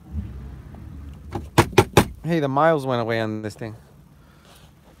 Hey, the miles went away on this thing.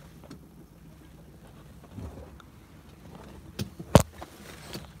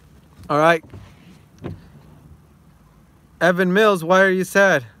 All right. Evan Mills, why are you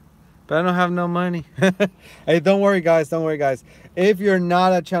sad? But I don't have no money. Hey, don't worry, guys. Don't worry, guys. If you're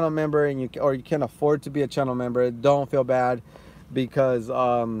not a channel member and you can't afford to be a channel member, don't feel bad, because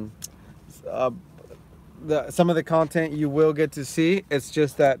some of the content you will get to see. It's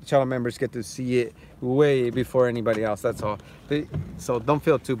just that channel members get to see it way before anybody else. That's all. So don't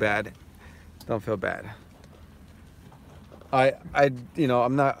feel too bad. Don't feel bad. I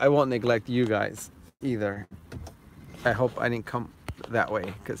won't neglect you guys either. I hope I didn't come that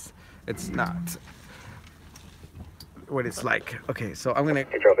way, because it's not what it's like. Okay, so I'm gonna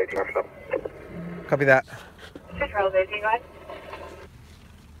copy that. Control, Daisy, go ahead.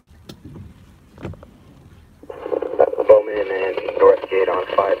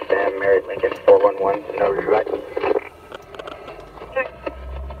 Get 411, no redirect.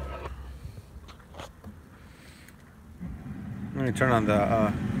 Let me turn on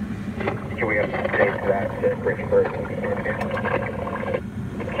the Can we have to take that to bridge first?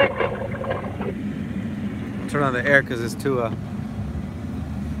 turn on the air because it's too it's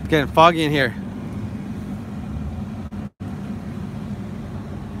getting foggy in here.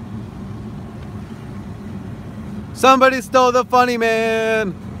 Somebody stole the funny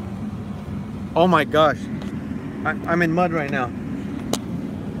man. Oh my gosh, I'm in mud right now.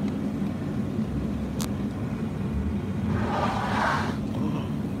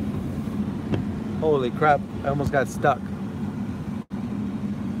 Holy crap, I almost got stuck.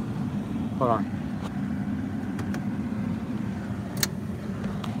 Hold on.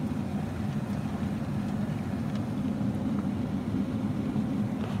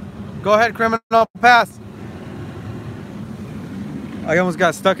 Go ahead, criminal, pass. I almost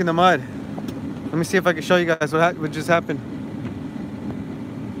got stuck in the mud. Let me see if I can show you guys what just happened.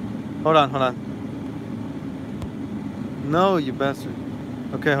 Hold on, hold on. No, you bastard.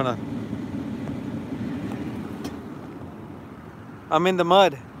 Okay, hold on. I'm in the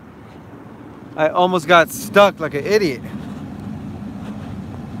mud. I almost got stuck like an idiot.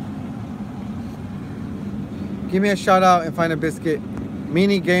 Give me a shout out and find a biscuit.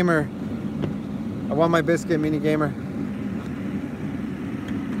 Mini Gamer. I want my biscuit, Mini Gamer.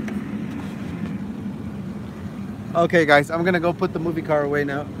 Okay guys, I'm gonna go put the movie car away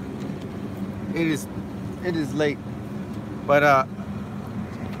now. It is late. But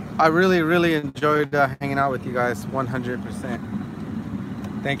I really enjoyed hanging out with you guys 100%.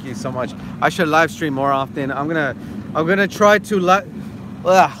 Thank you so much. I should live stream more often. I'm gonna try to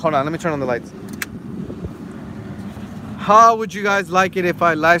hold on, let me turn on the lights. How would you guys like it if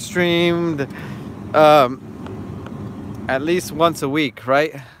I live streamed at least once a week,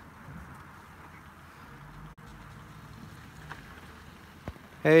 right?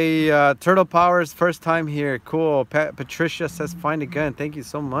 Hey, Turtle Powers, first time here. Cool. Patricia says find a gun. Thank you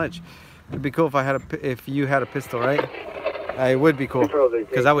so much. It'd be cool if if you had a pistol, right? It would be cool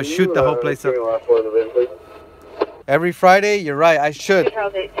because I would shoot the whole place up. Every Friday, you're right. I should.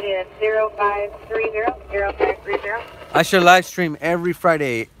 I should live stream every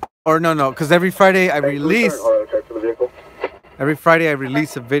Friday, or no, because every Friday I release. Every Friday I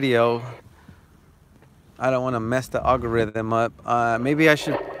release a video. I don't want to mess the algorithm up. Maybe I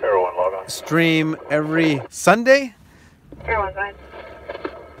should stream every Sunday.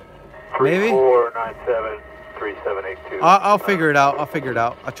 Maybe. 34973782. I'll figure it out. I'll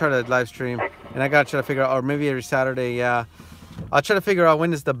try to live stream, and I gotta try to figure out, or maybe every Saturday. Yeah, I'll try to figure out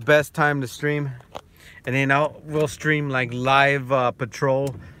when is the best time to stream, and then we'll stream like live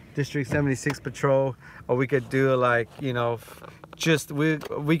patrol, District 76 patrol, or we could do like, you know, just we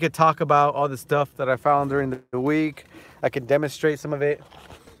could talk about all the stuff that I found during the week. I can demonstrate some of it.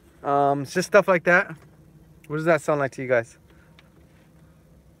 It's just stuff like that. What does that sound like to you guys?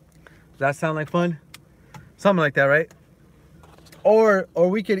 Does that sound like fun? Something like that, right? Or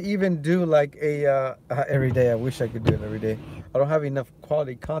we could even do like a every day. I wish I could do it every day. I don't have enough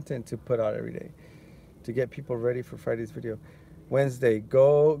quality content to put out every day to get people ready for Friday's video. Wednesday,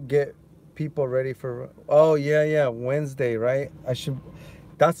 go get people ready for, oh yeah, Wednesday, right?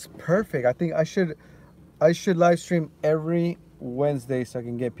 That's perfect. I think I should live stream every Wednesday so I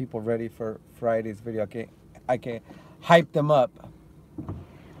can get people ready for Friday's video. Okay, I can hype them up.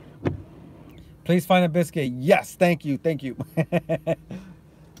 Please find a biscuit. Yes, thank you.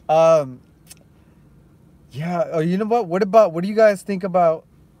 Yeah, oh, you know what? What do you guys think about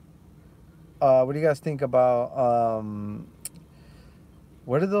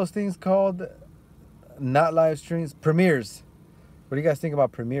what are those things called? Not live streams, premieres. What do you guys think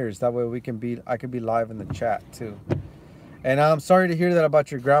about premieres? That way I can be live in the chat too. And I'm sorry to hear that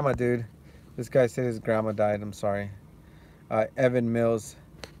about your grandma, dude. This guy said his grandma died. I'm sorry. Evan Mills,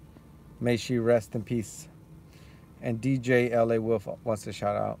 may she rest in peace. And DJ LA Wolf wants to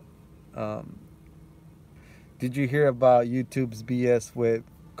shout out. Did you hear about YouTube's BS with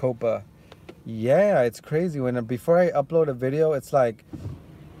Copa? Yeah, it's crazy. Before I upload a video, it's like,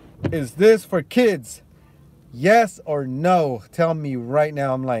 is this for kids? Yes or no? Tell me right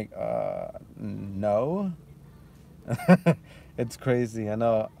now. I'm like, no. It's crazy. I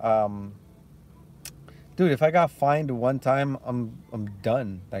know. Dude, if I got fined one time, I'm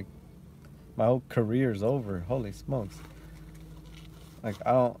done. Like, my whole career's over. Holy smokes. Like,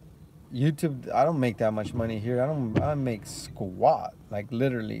 YouTube, I don't make that much money here. I make squat. Like,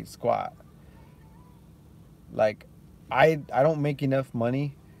 literally squat. Like, I don't make enough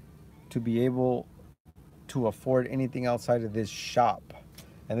money to be able to afford anything outside of this shop.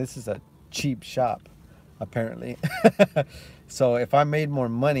 And this is a cheap shop, apparently. So if I made more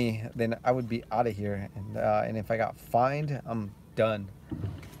money, then I would be out of here. And if I got fined, I'm done.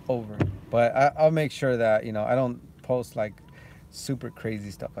 Over. But I'll make sure that, you know, I don't post like super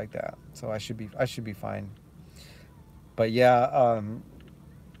crazy stuff like that. So I should be fine. But yeah,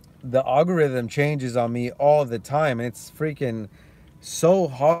 the algorithm changes on me all the time. It's freaking so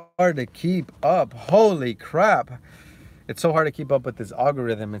hard to keep up. Holy crap. It's so hard to keep up with this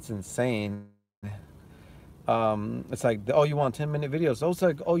algorithm. It's insane. It's like, oh, you want 10-minute videos. So it's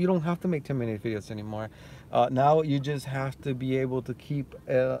like, oh, you don't have to make 10-minute videos anymore. Now you just have to be able to keep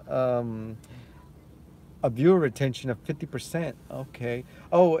a viewer retention of 50%. Okay.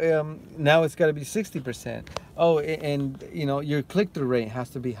 Oh, now it's got to be 60%. Oh, and you know, your click-through rate has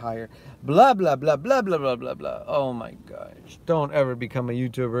to be higher. Blah, blah, blah, blah, blah, blah, blah, blah. Oh my gosh. Don't ever become a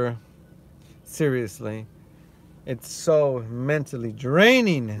YouTuber. Seriously. It's so mentally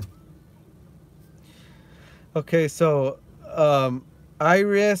draining. Okay, so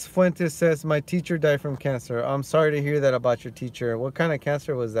Iris Fuentes says, my teacher died from cancer. I'm sorry to hear that about your teacher. What kind of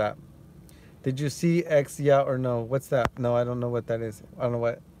cancer was that? Did you see X, yeah or no? What's that? No, I don't know what that is. I don't know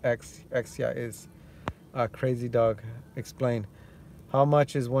what X, yeah is. Crazy dog. Explain. How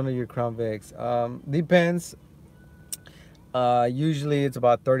much is one of your Crown Vics? Depends. Usually it's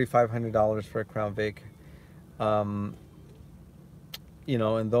about $3,500 for a Crown Vic. You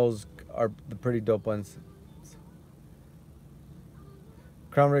know, and those are the pretty dope ones.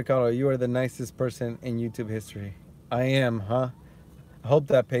 Crown Ricardo, you are the nicest person in YouTube history. I am, huh? I hope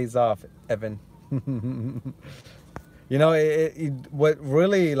that pays off, Evan. You know, what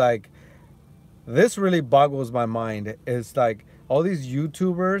really, like, this really boggles my mind is like all these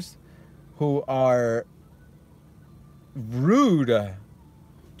YouTubers who are rude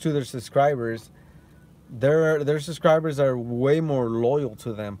to their subscribers. Their subscribers are way more loyal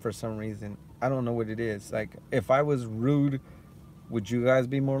to them for some reason. I don't know what it is. Like, if I was rude, would you guys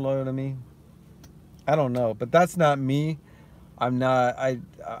be more loyal to me? I don't know, but that's not me. I'm not.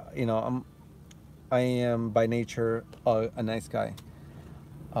 You know, I am by nature a nice guy.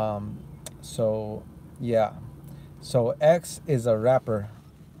 So yeah. So X is a rapper.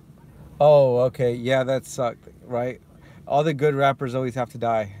 Oh, okay. Yeah, that sucked, right? All the good rappers always have to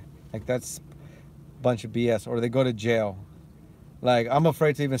die. Like, that's a bunch of BS, or they go to jail. Like, I'm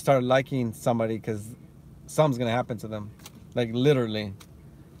afraid to even start liking somebody because something's gonna happen to them. Like, literally.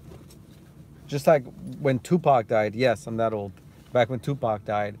 Just like when Tupac died. Yes, I'm that old. Back when Tupac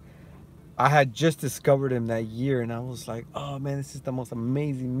died, I had just discovered him that year, and I was like, oh man, this is the most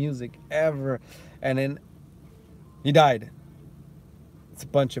amazing music ever. And then he died. It's a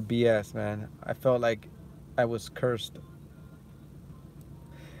bunch of BS, man. I felt like I was cursed.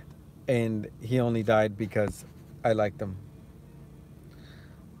 And he only died because I liked him.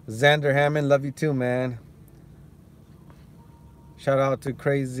 Xander Hammond, love you too, man. Shout out to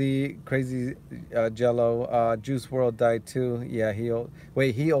Crazy Jello. Juice World died too. Yeah, he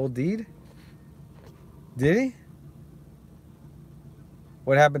OD'd? Did he?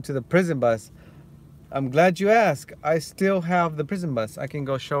 What happened to the prison bus? I'm glad you asked. I still have the prison bus. I can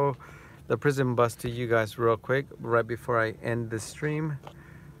go show the prison bus to you guys real quick right before I end the stream.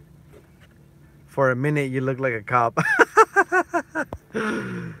 For a minute, you look like a cop.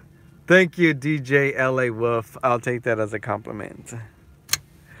 Thank you, DJ LA Wolf. I'll take that as a compliment.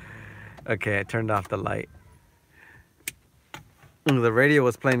 Okay, I turned off the light. The radio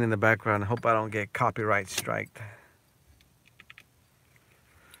was playing in the background. I hope I don't get copyright striked.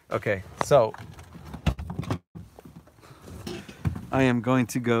 Okay, so I am going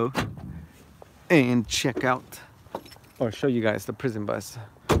to go and check out or show you guys the prison bus.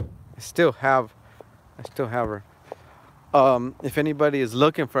 I still have her. If anybody is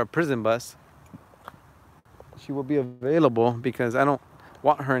looking for a prison bus, she will be available because I don't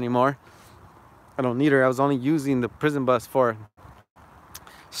want her anymore. I don't need her. I was only using the prison bus for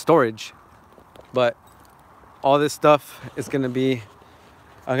storage, but all this stuff is I'm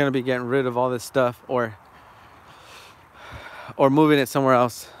gonna be getting rid of all this stuff or moving it somewhere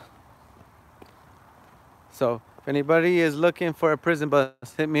else. So if anybody is looking for a prison bus,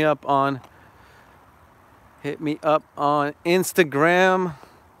 hit me up on Instagram,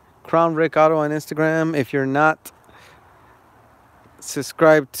 Crown Rick Auto on Instagram. If you're not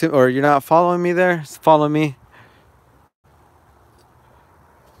subscribed to, or you're not following me there, follow me.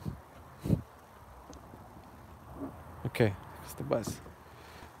 Okay, it's the bus.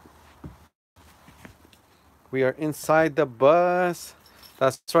 We are inside the bus.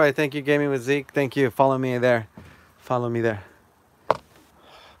 That's right. Thank you, Gaming with Zeke. Thank you. Follow me there. Follow me there. I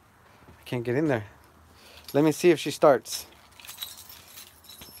can't get in there. Let me see if she starts.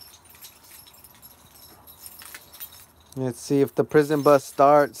 Let's see if the prison bus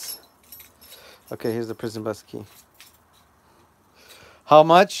starts. Okay, here's the prison bus key. How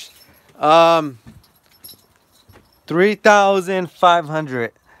much?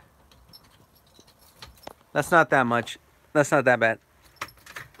 3,500. That's not that much. That's not that bad.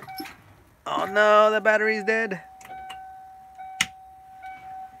 Oh no, the battery's dead.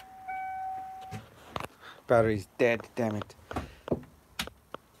 Battery's dead, damn it.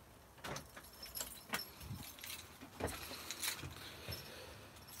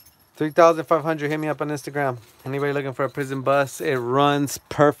 $3,500. Hit me up on Instagram. Anybody looking for a prison bus? It runs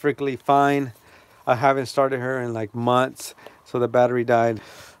perfectly fine. I haven't started her in like months, so the battery died.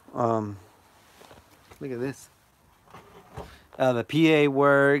 Look at this. The PA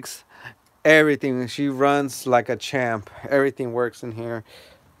works. Everything. She runs like a champ. Everything works in here.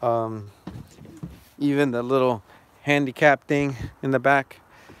 Even the little handicap thing in the back.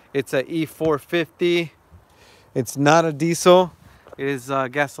 It's a E450. It's not a diesel. It is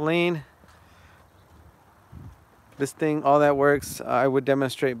gasoline. This thing, all that works. I would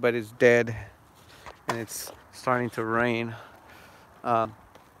demonstrate, but it's dead. And it's starting to rain. But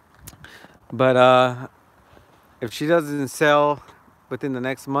if she doesn't sell within the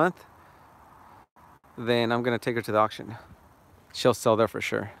next month, then I'm going to take her to the auction. She'll sell there for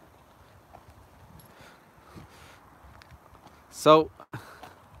sure. So,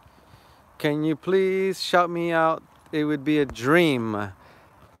 can you please shout me out? It would be a dream.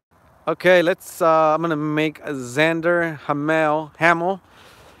 Okay, let's, I'm gonna make Xander Hamel,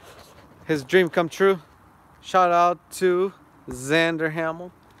 his dream come true. Shout out to Xander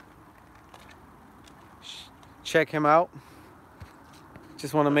Hamel. Check him out.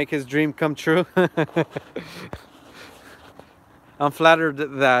 Just want to make his dream come true. I'm flattered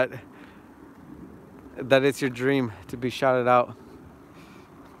that it's your dream to be shouted out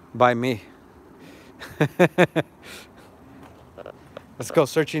by me. Let's go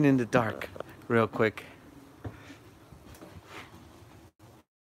searching in the dark real quick.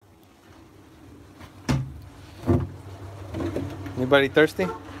 Anybody thirsty?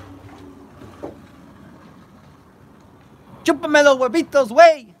 Chúpame los huevitos,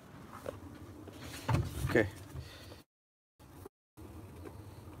 way. Okay.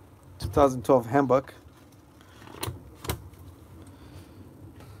 2012 handbook.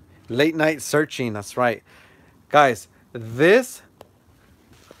 Late night searching, that's right. Guys, this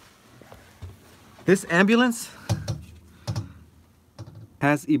ambulance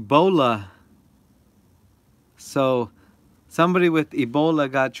has Ebola. So somebody with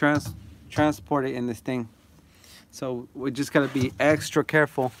Ebola got transported in this thing. So we just gotta be extra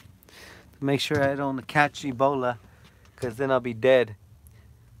careful to make sure I don't catch Ebola, because then I'll be dead.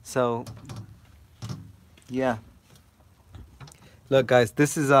 So yeah. Look guys,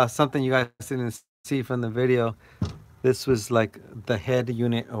 this is something you guys didn't see from the video. This was like the head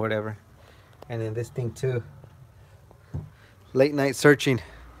unit or whatever. And then this thing too. Late night searching.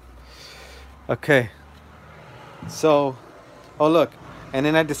 Okay. So, oh look. And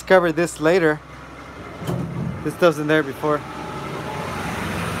then I discovered this later. This wasn't there before.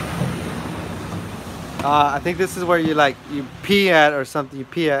 I think this is where you pee at or something. You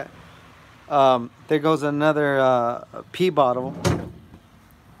pee at. There goes another pee bottle.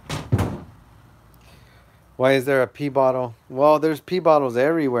 Why is there a pee bottle? Well, there's pee bottles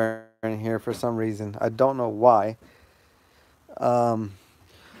everywhere in here for some reason. I don't know why.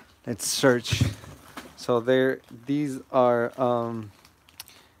 Let's search. So these are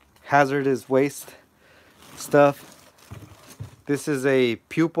hazardous waste stuff. This is a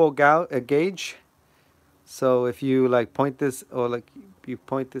pupil gauge. So if you point this, or you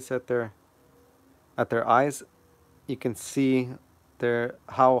point this at their eyes, you can see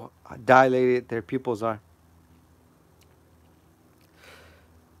how dilated their pupils are.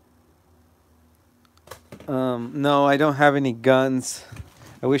 No, I don't have any guns.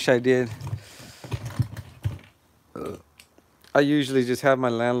 I wish I did. I usually just have my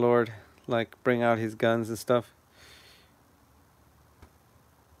landlord bring out his guns and stuff.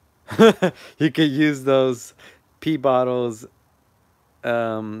 You could use those pee bottles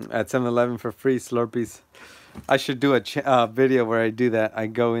at 7-Eleven for free Slurpees. I should do a video where I do that. I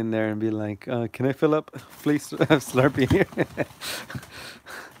go in there and be like, can I fill up please Slurpee here?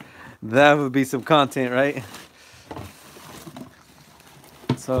 That would be some content, right?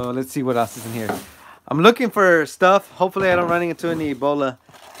 So let's see what else is in here. I'm looking for stuff. Hopefully I don't run into any Ebola.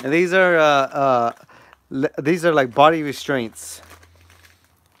 And these are like body restraints.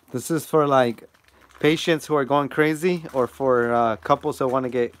 This is for patients who are going crazy, or for couples that want to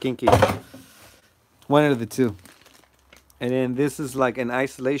get kinky. One of the two. And then this is like an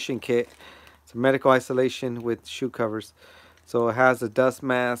isolation kit. It's a medical isolation with shoe covers. So it has a dust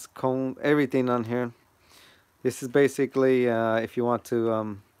mask, cone, everything on here. This is basically if you want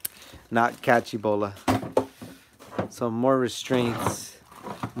to not catch Ebola. So more restraints,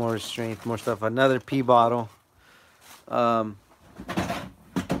 more stuff. Another pee bottle. Some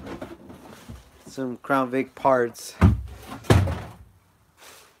Crown Vic parts.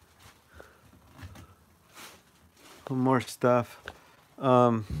 More stuff.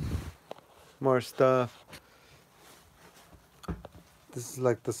 More stuff. This is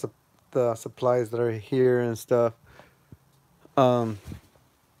like the supplies that are here and stuff. What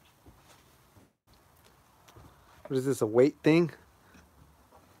is this, a weight thing?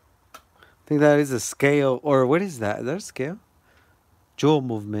 I think that is a scale, or what is that? Is that a scale? Joule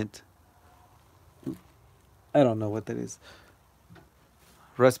movement. I don't know what that is.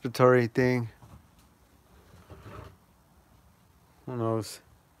 Respiratory thing. Who knows?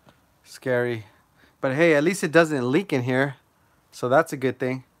 Scary. But hey, at least it doesn't leak in here. So that's a good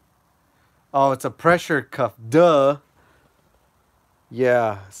thing. Oh, it's a pressure cuff. Duh.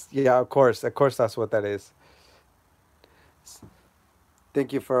 Yeah. Yeah, of course. Of course that's what that is.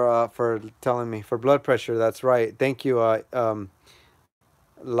 Thank you for telling me. For blood pressure, that's right. Thank you,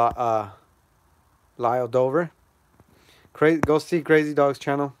 Lyle Dover. Go see Crazy Dog's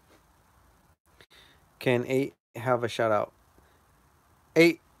channel. Can 8 have a shout out?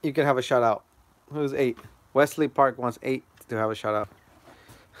 8, you can have a shout out. Who's 8? Wesley Park wants 8 to have a shout out.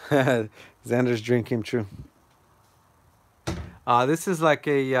 Xander's dream came true. This is like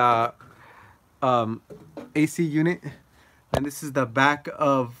a AC unit, and this is the back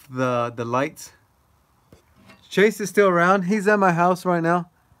of the lights. Chase is still around. He's at my house right now.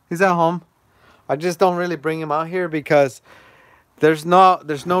 He's at home. I just don't really bring him out here because there's no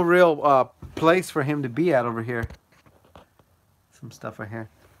real place for him to be at over here. Some stuff right here.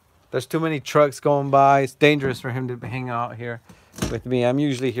 There's too many trucks going by. It's dangerous for him to hang out here with me. I'm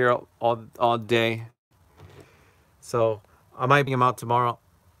usually here all day. So I might bring him out tomorrow.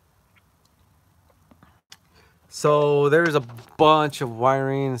 So there's a bunch of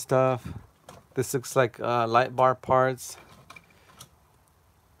wiring and stuff. This looks like light bar parts.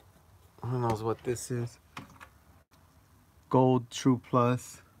 Who knows what this is? Gold True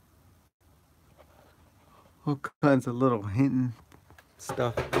Plus. All kinds of little hinting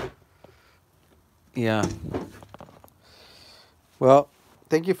stuff. Yeah. Well,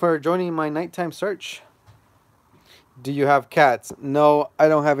 thank you for joining my nighttime search. Do you have cats? No, I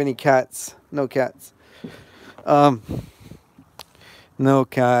don't have any cats. No cats. No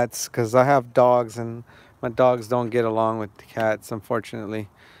cats, because I have dogs and my dogs don't get along with the cats, unfortunately.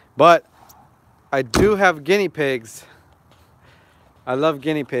 But I do have guinea pigs. I love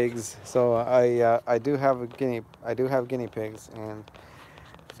guinea pigs, so I do have guinea pigs, and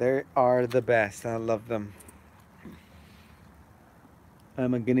they are the best. I love them.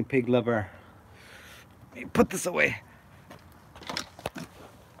 I'm a guinea pig lover. Let me put this away.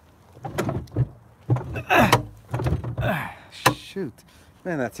 Shoot,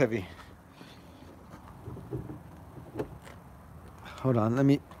 man, that's heavy. Hold on, let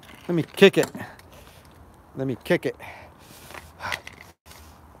me kick it. Let me kick it.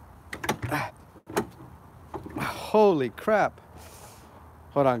 Holy crap.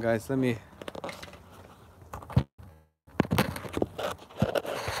 Hold on, guys, let me.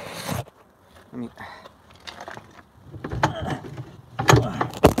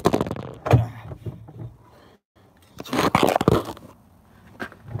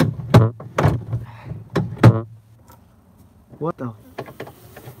 What the?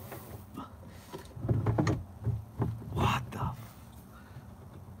 What the?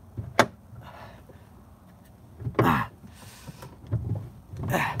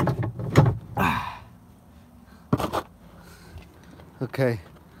 Okay,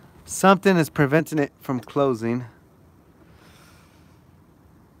 something is preventing it from closing.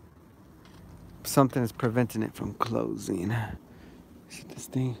 Something is preventing it from closing. Is it this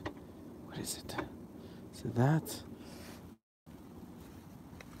thing? What is it? Is it that?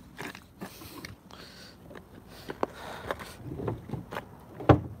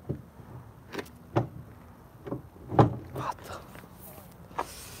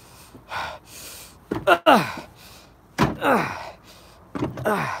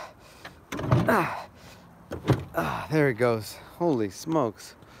 There it goes. Holy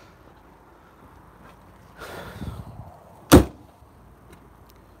smokes.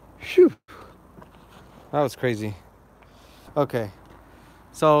 Phew. That was crazy. Okay.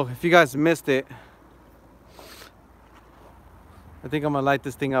 So if you guys missed it, I think I'm gonna light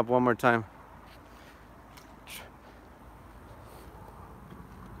this thing up one more time.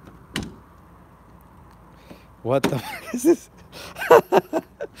 What the fuck is this?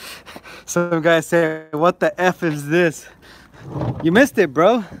 Some guy say, what the F is this? You missed it,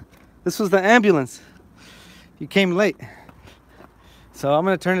 bro. This was the ambulance. You came late. So I'm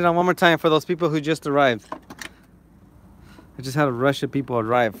gonna turn it on one more time for those people who just arrived. I just had a rush of people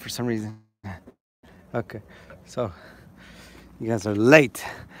arrive for some reason. Okay, so you guys are late.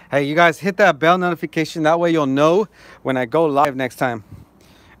 Hey, you guys hit that bell notification. That way you'll know when I go live next time.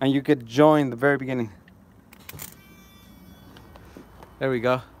 And you could join the very beginning. There we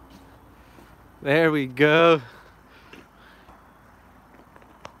go. There we go.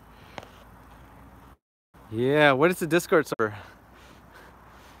 Yeah, what is the Discord server?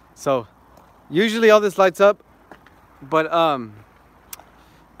 So, usually all this lights up, but I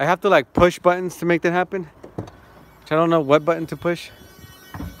have to like push buttons to make that happen. Which I don't know what button to push.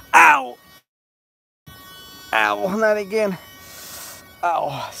 Ow! Ow, not again.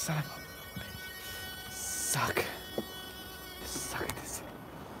 Ow, son of a... Suck. Suck at this.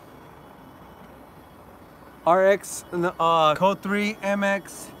 RX, code 3,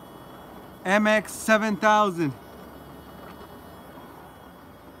 MX 7000.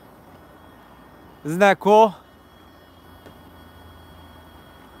 Isn't that cool?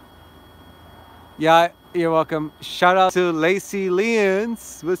 Yeah, you're welcome. Shout out to Lacey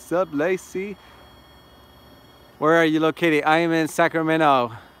Leons. What's up, Lacey? Where are you located? I am in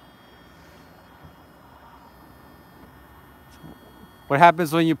Sacramento. What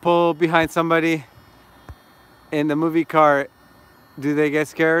happens when you pull behind somebody in the movie car? Do they get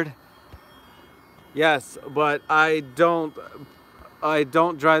scared? Yes, but I don't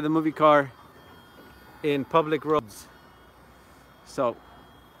drive the movie car in public roads. So,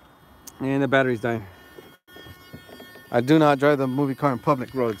 and the battery's dying. I do not drive the movie car in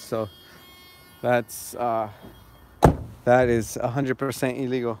public roads, so that's that is 100%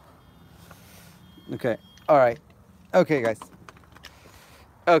 illegal. Okay. All right. Okay, guys.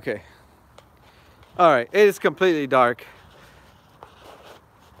 Okay. All right. It is completely dark.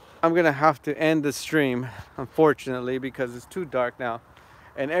 I'm gonna have to end the stream, unfortunately, because it's too dark now,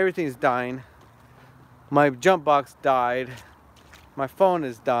 and everything's dying. My jump box died. My phone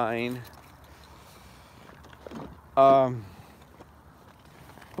is dying. But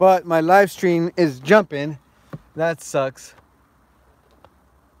my live stream is jumping. That sucks.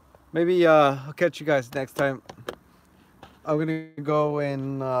 Maybe I'll catch you guys next time. I'm gonna go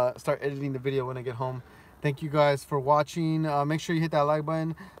and start editing the video when I get home. Thank you guys for watching. Make sure you hit that like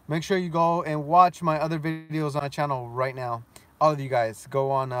button. Make sure you go and watch my other videos on my channel right now. All of you guys, go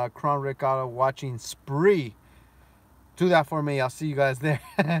on Crown Rick Auto watching spree. Do that for me. I'll see you guys there.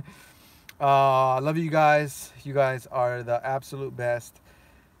 Love you guys. You guys are the absolute best.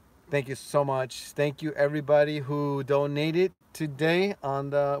 Thank you so much. Thank you everybody who donated today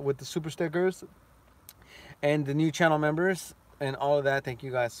on with the super stickers and the new channel members and all of that. Thank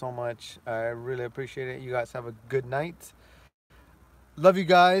you guys so much. I really appreciate it. You guys have a good night. Love you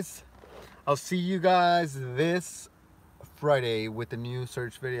guys. I'll see you guys this Friday with the new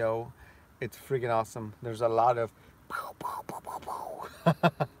search video. It's freaking awesome. There's a lot of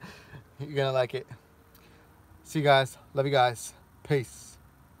you're gonna like it. See you guys. Love you guys. Peace.